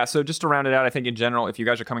 So just to round it out, I think in general, if you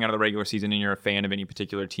guys are coming out of the regular season and you're a fan of any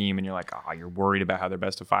particular team and you're like, you're worried about how their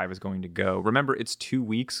best of 5 is going to go, remember, it's 2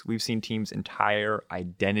 weeks. We've seen teams' entire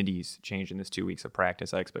identities change in this 2 weeks of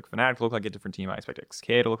practice. I expect Fnatic to look like a different team. I expect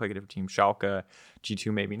XK to look like a different team. Schalke,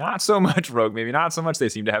 G2 maybe not so much. Rogue maybe not so much. They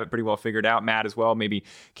seem to have it pretty well figured out. Mad as well maybe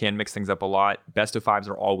can mix things up a lot. Best of 5s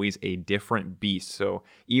are always a different beast. So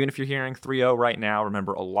even if you're hearing 3-0 right now,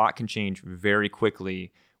 remember, a lot can change very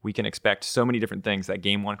quickly. We can expect so many different things. That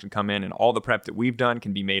game 1 can come in and all the prep that we've done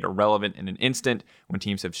can be made irrelevant in an instant when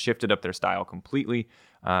teams have shifted up their style completely.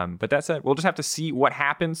 But that said, we'll just have to see what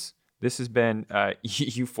happens. This has been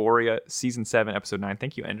EUphoria Season 7, Episode 9.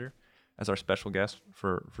 Thank you, Ender, as our special guest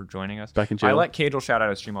for joining us. Back in jail. I let Caedrel shout out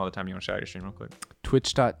his stream all the time. You want to shout out your stream real quick?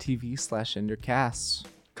 Twitch.tv/EnderCasts.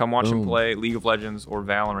 Come watch him play League of Legends or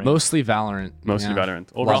Valorant. Mostly Valorant. Valorant.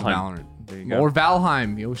 Or Love Valheim. Valorant. There you go. Or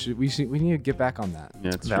Valheim. We need to get back on that.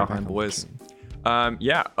 Yeah, it's Valheim boys.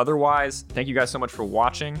 Otherwise, thank you guys so much for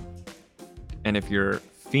watching. And if you're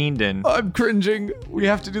fiending, I'm cringing. We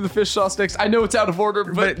have to do the fish sauce next. I know it's out of order,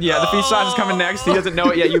 but the fish sauce is coming next. He doesn't know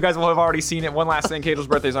it yet. You guys will have already seen it. One last thing, Caedrel's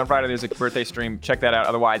birthday is on Friday. There's a birthday stream. Check that out.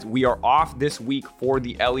 Otherwise, we are off this week for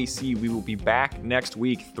the LEC. We will be back next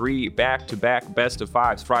week. 3 back-to-back best of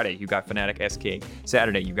 5s. Friday, you got Fnatic SK.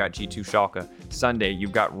 Saturday, you got G2 Schalke. Sunday,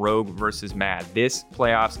 you've got Rogue versus Mad. This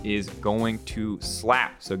playoffs is going to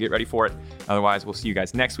slap, so get ready for it. Otherwise, we'll see you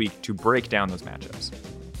guys next week to break down those matchups.